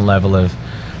a certain level of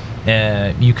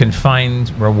you can find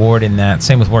reward in that.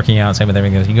 Same with working out. Same with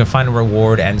everything else. You can find a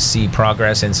reward and see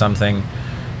progress in something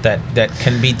that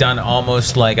can be done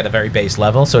almost like at a very base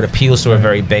level. So it appeals to a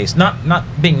very base, not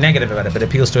being negative about it, but it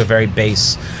appeals to a very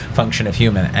base function of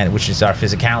human, and which is our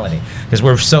physicality, because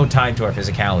we're so tied to our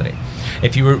physicality.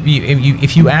 If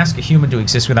you ask a human to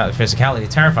exist without physicality,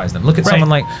 it terrifies them. Look at someone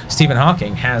like Stephen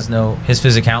Hawking. His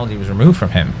physicality was removed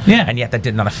from him, and yet that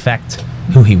did not affect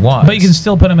who he was. But you can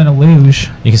still put him in a luge.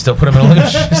 You can still put him in a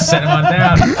luge. Set him on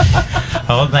down.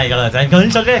 Oh my God!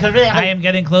 I am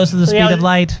getting close to the speed of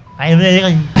light. Now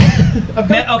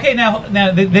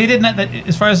they did not.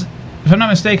 As far as, if I'm not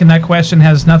mistaken, that question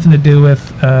has nothing to do with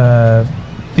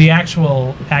the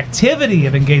actual activity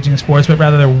of engaging in sports, but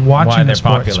rather they're watching the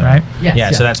sports, popular. right?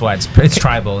 Yes, so that's why it's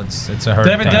tribal. It's a herd.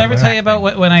 Did I ever tell you about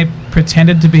when I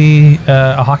pretended to be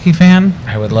a hockey fan?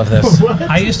 I would love this.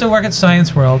 I used to work at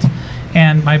Science World,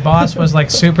 and my boss was like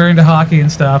super into hockey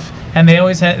and stuff. And they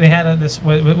always had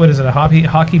what is it, a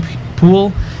hockey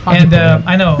pool? I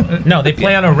know. No, they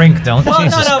play on a rink, don't they? Well,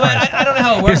 no, but I don't know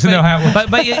how it works.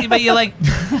 But you like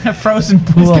a frozen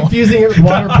pool. It's confusing it with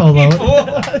water polo.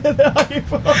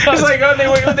 It's like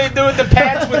what they do with the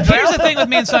pads with. Here's the thing with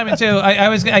me and Simon too.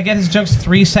 I get his jokes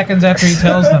 3 seconds after he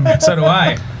tells them. So do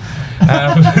I.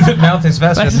 The mouth is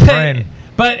faster than the brain.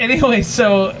 But anyway,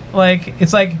 so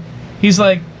it's like he's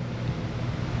like,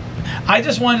 I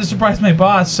just wanted to surprise my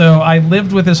boss, so I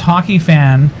lived with this hockey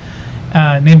fan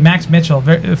named Max Mitchell,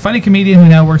 a funny comedian who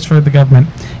now works for the government.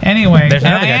 Anyway, There's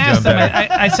and I asked him,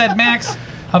 I said, Max,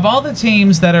 of all the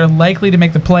teams that are likely to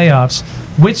make the playoffs,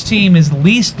 which team is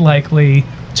least likely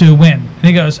to win? And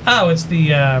he goes, oh, it's the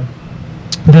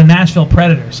Nashville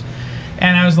Predators.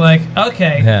 And I was like,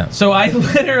 okay. Yeah. So I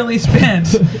literally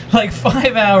spent like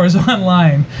 5 hours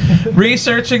online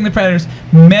researching the Predators,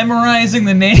 memorizing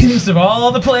the names of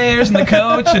all the players and the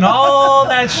coach and all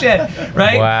that shit,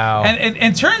 right? Wow.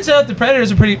 And turns out the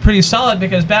Predators are pretty solid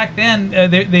because back then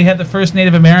they had the first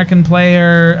Native American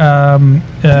player.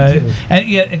 And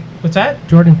yeah, what's that?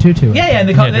 Jordan Tutu. Yeah, and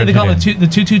they call Yeah, it the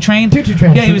Tutu train. Tutu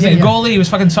train. Yeah, he was Yeah, a yeah. goalie. He was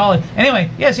fucking solid. Anyway,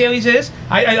 yeah, see how easy it is?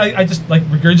 I just like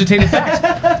regurgitated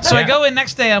facts. So I Yeah. go in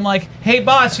next day. I'm like, hey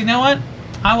boss, you know what?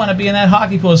 I want to be in that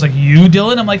hockey pool. It's like, you,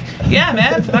 Dylan? I'm like, yeah,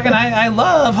 man. Fucking, I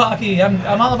love hockey.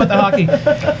 I'm all about the hockey.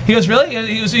 He goes, really?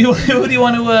 He goes, who do you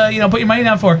want to put your money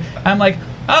down for? I'm like,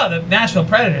 oh, the Nashville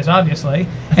Predators, obviously.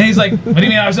 And he's like, what do you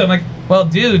mean? I'm like, well,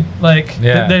 dude, like,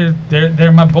 Yeah.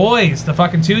 they're my boys. The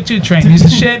fucking Tutu train. He's the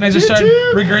shit. And I just started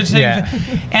regurgitating. Yeah.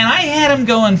 And I had him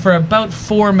going for about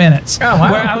 4 minutes. Oh,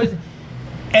 wow. Where I was.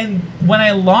 And when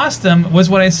I lost him was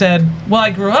when I said, well, I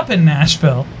grew up in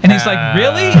Nashville. And he's like,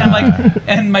 really? I'm like,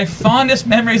 and my fondest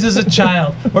memories as a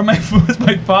child were my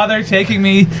father taking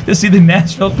me to see the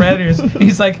Nashville Predators.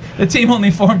 He's like, the team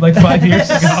only formed like 5 years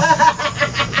ago.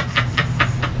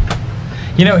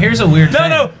 You know, here's a weird thing.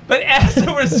 No, but as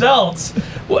a result,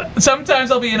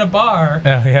 sometimes I'll be in a bar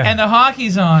yeah. and the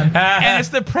hockey's on and it's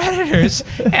the Predators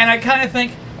and I kind of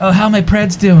think, oh, how my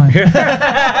Preds doing?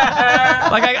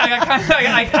 Like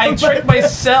I tricked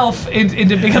myself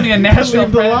into becoming a Nashville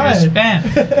Believe the Predators lie.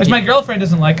 fan, which my girlfriend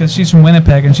doesn't like because she's from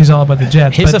Winnipeg and she's all about the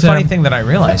Jets. Here's but, the funny thing that I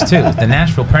realized too: the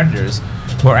Nashville Predators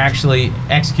were actually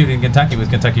executed in Kentucky with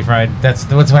Kentucky Fried. That's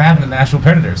what happened to the Nashville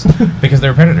Predators because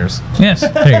they're predators. Yes,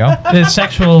 There you go. the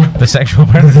sexual. The sexual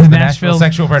predators, the Nashville Nashville-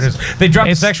 sexual predators. They dropped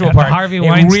the It's sexual part. Harvey it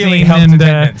Weinstein really helped and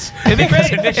attendance. it'd be great.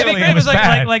 Because It'd be initially great. It was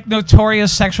bad. like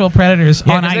notorious sexual predators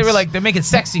Yeah, on 'cause ice. they were like, they make it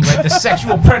sexy, right? The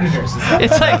sexual predators.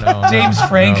 It's like No, James no.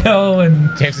 Franco and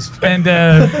James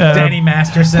Danny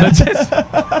Masterson.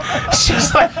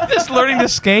 She's like just learning to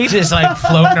skate. Just like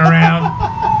floating around.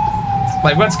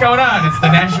 Like, what's going on? It's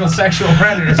the National Sexual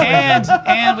Predators.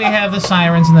 And we have the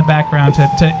sirens in the background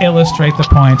to illustrate the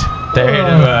point. They're here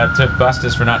to bust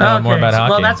us for not knowing more about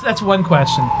hockey. Well, that's one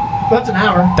question. That's an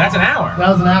hour. That's an hour. That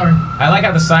was an hour. I like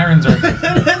how the sirens are.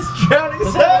 That's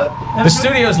drowning sound. The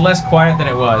studio's less quiet than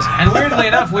it was, and weirdly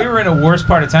enough, we were in a worse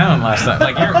part of town last time.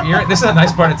 Like, this is a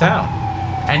nice part of town,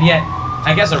 and yet,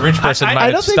 I guess a rich person might I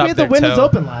have don't think stubbed we had the their windows toe.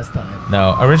 open last time.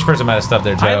 No, a rich person might have stubbed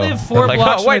their toe. I live 4 like,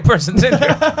 blocks oh, white from- person's in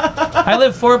here. I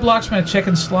live 4 blocks from a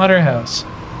chicken slaughterhouse.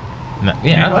 No,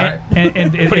 yeah, all right.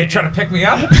 And What, are you trying to pick me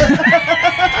up?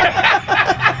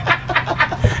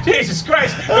 Jesus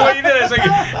Christ! The way you did it, it's like,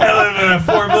 I live in a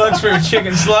 4 blocks from a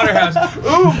chicken slaughterhouse.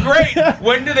 Ooh, great!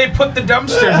 When do they put the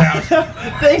dumpsters out?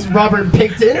 Thanks, Robert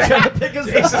Picton, trying to pick us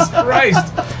Jesus up.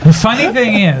 Christ! The funny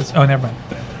thing is, oh, never mind.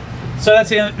 So that's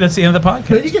the end of the But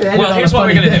podcast. you can end Well, it here's on what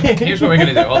a we're funny gonna do. thing. Here's what we're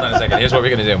gonna do. Hold on a second. Here's what we're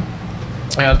gonna do.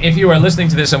 If you are listening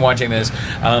to this and watching this,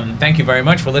 thank you very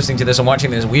much for listening to this and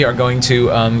watching this. We are going to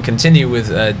continue with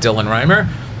Dylan Reimer.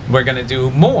 We're going to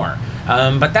do more,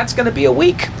 but that's going to be a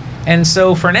week. And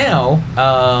so for now,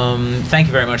 thank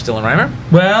you very much, Dylan Reimer.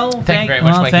 Well, Thank you very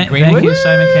much, Mikey thank Greenwood. you,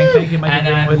 Simon King. Thank you, Mikey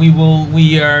And Greenwood.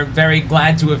 we are very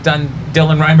glad to have done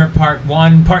Dylan Reimer Part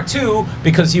 1, Part 2,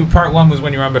 because Part 1 was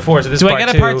when you were on before. So this Do I part get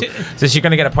a 2. Part 2? So you're going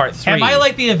to get a Part 3. Am I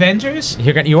like the Avengers?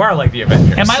 You are like the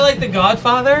Avengers. Am I like the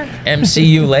Godfather?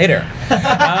 MCU later.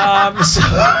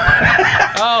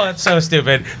 Oh, that's so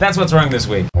stupid. That's what's wrong this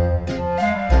week.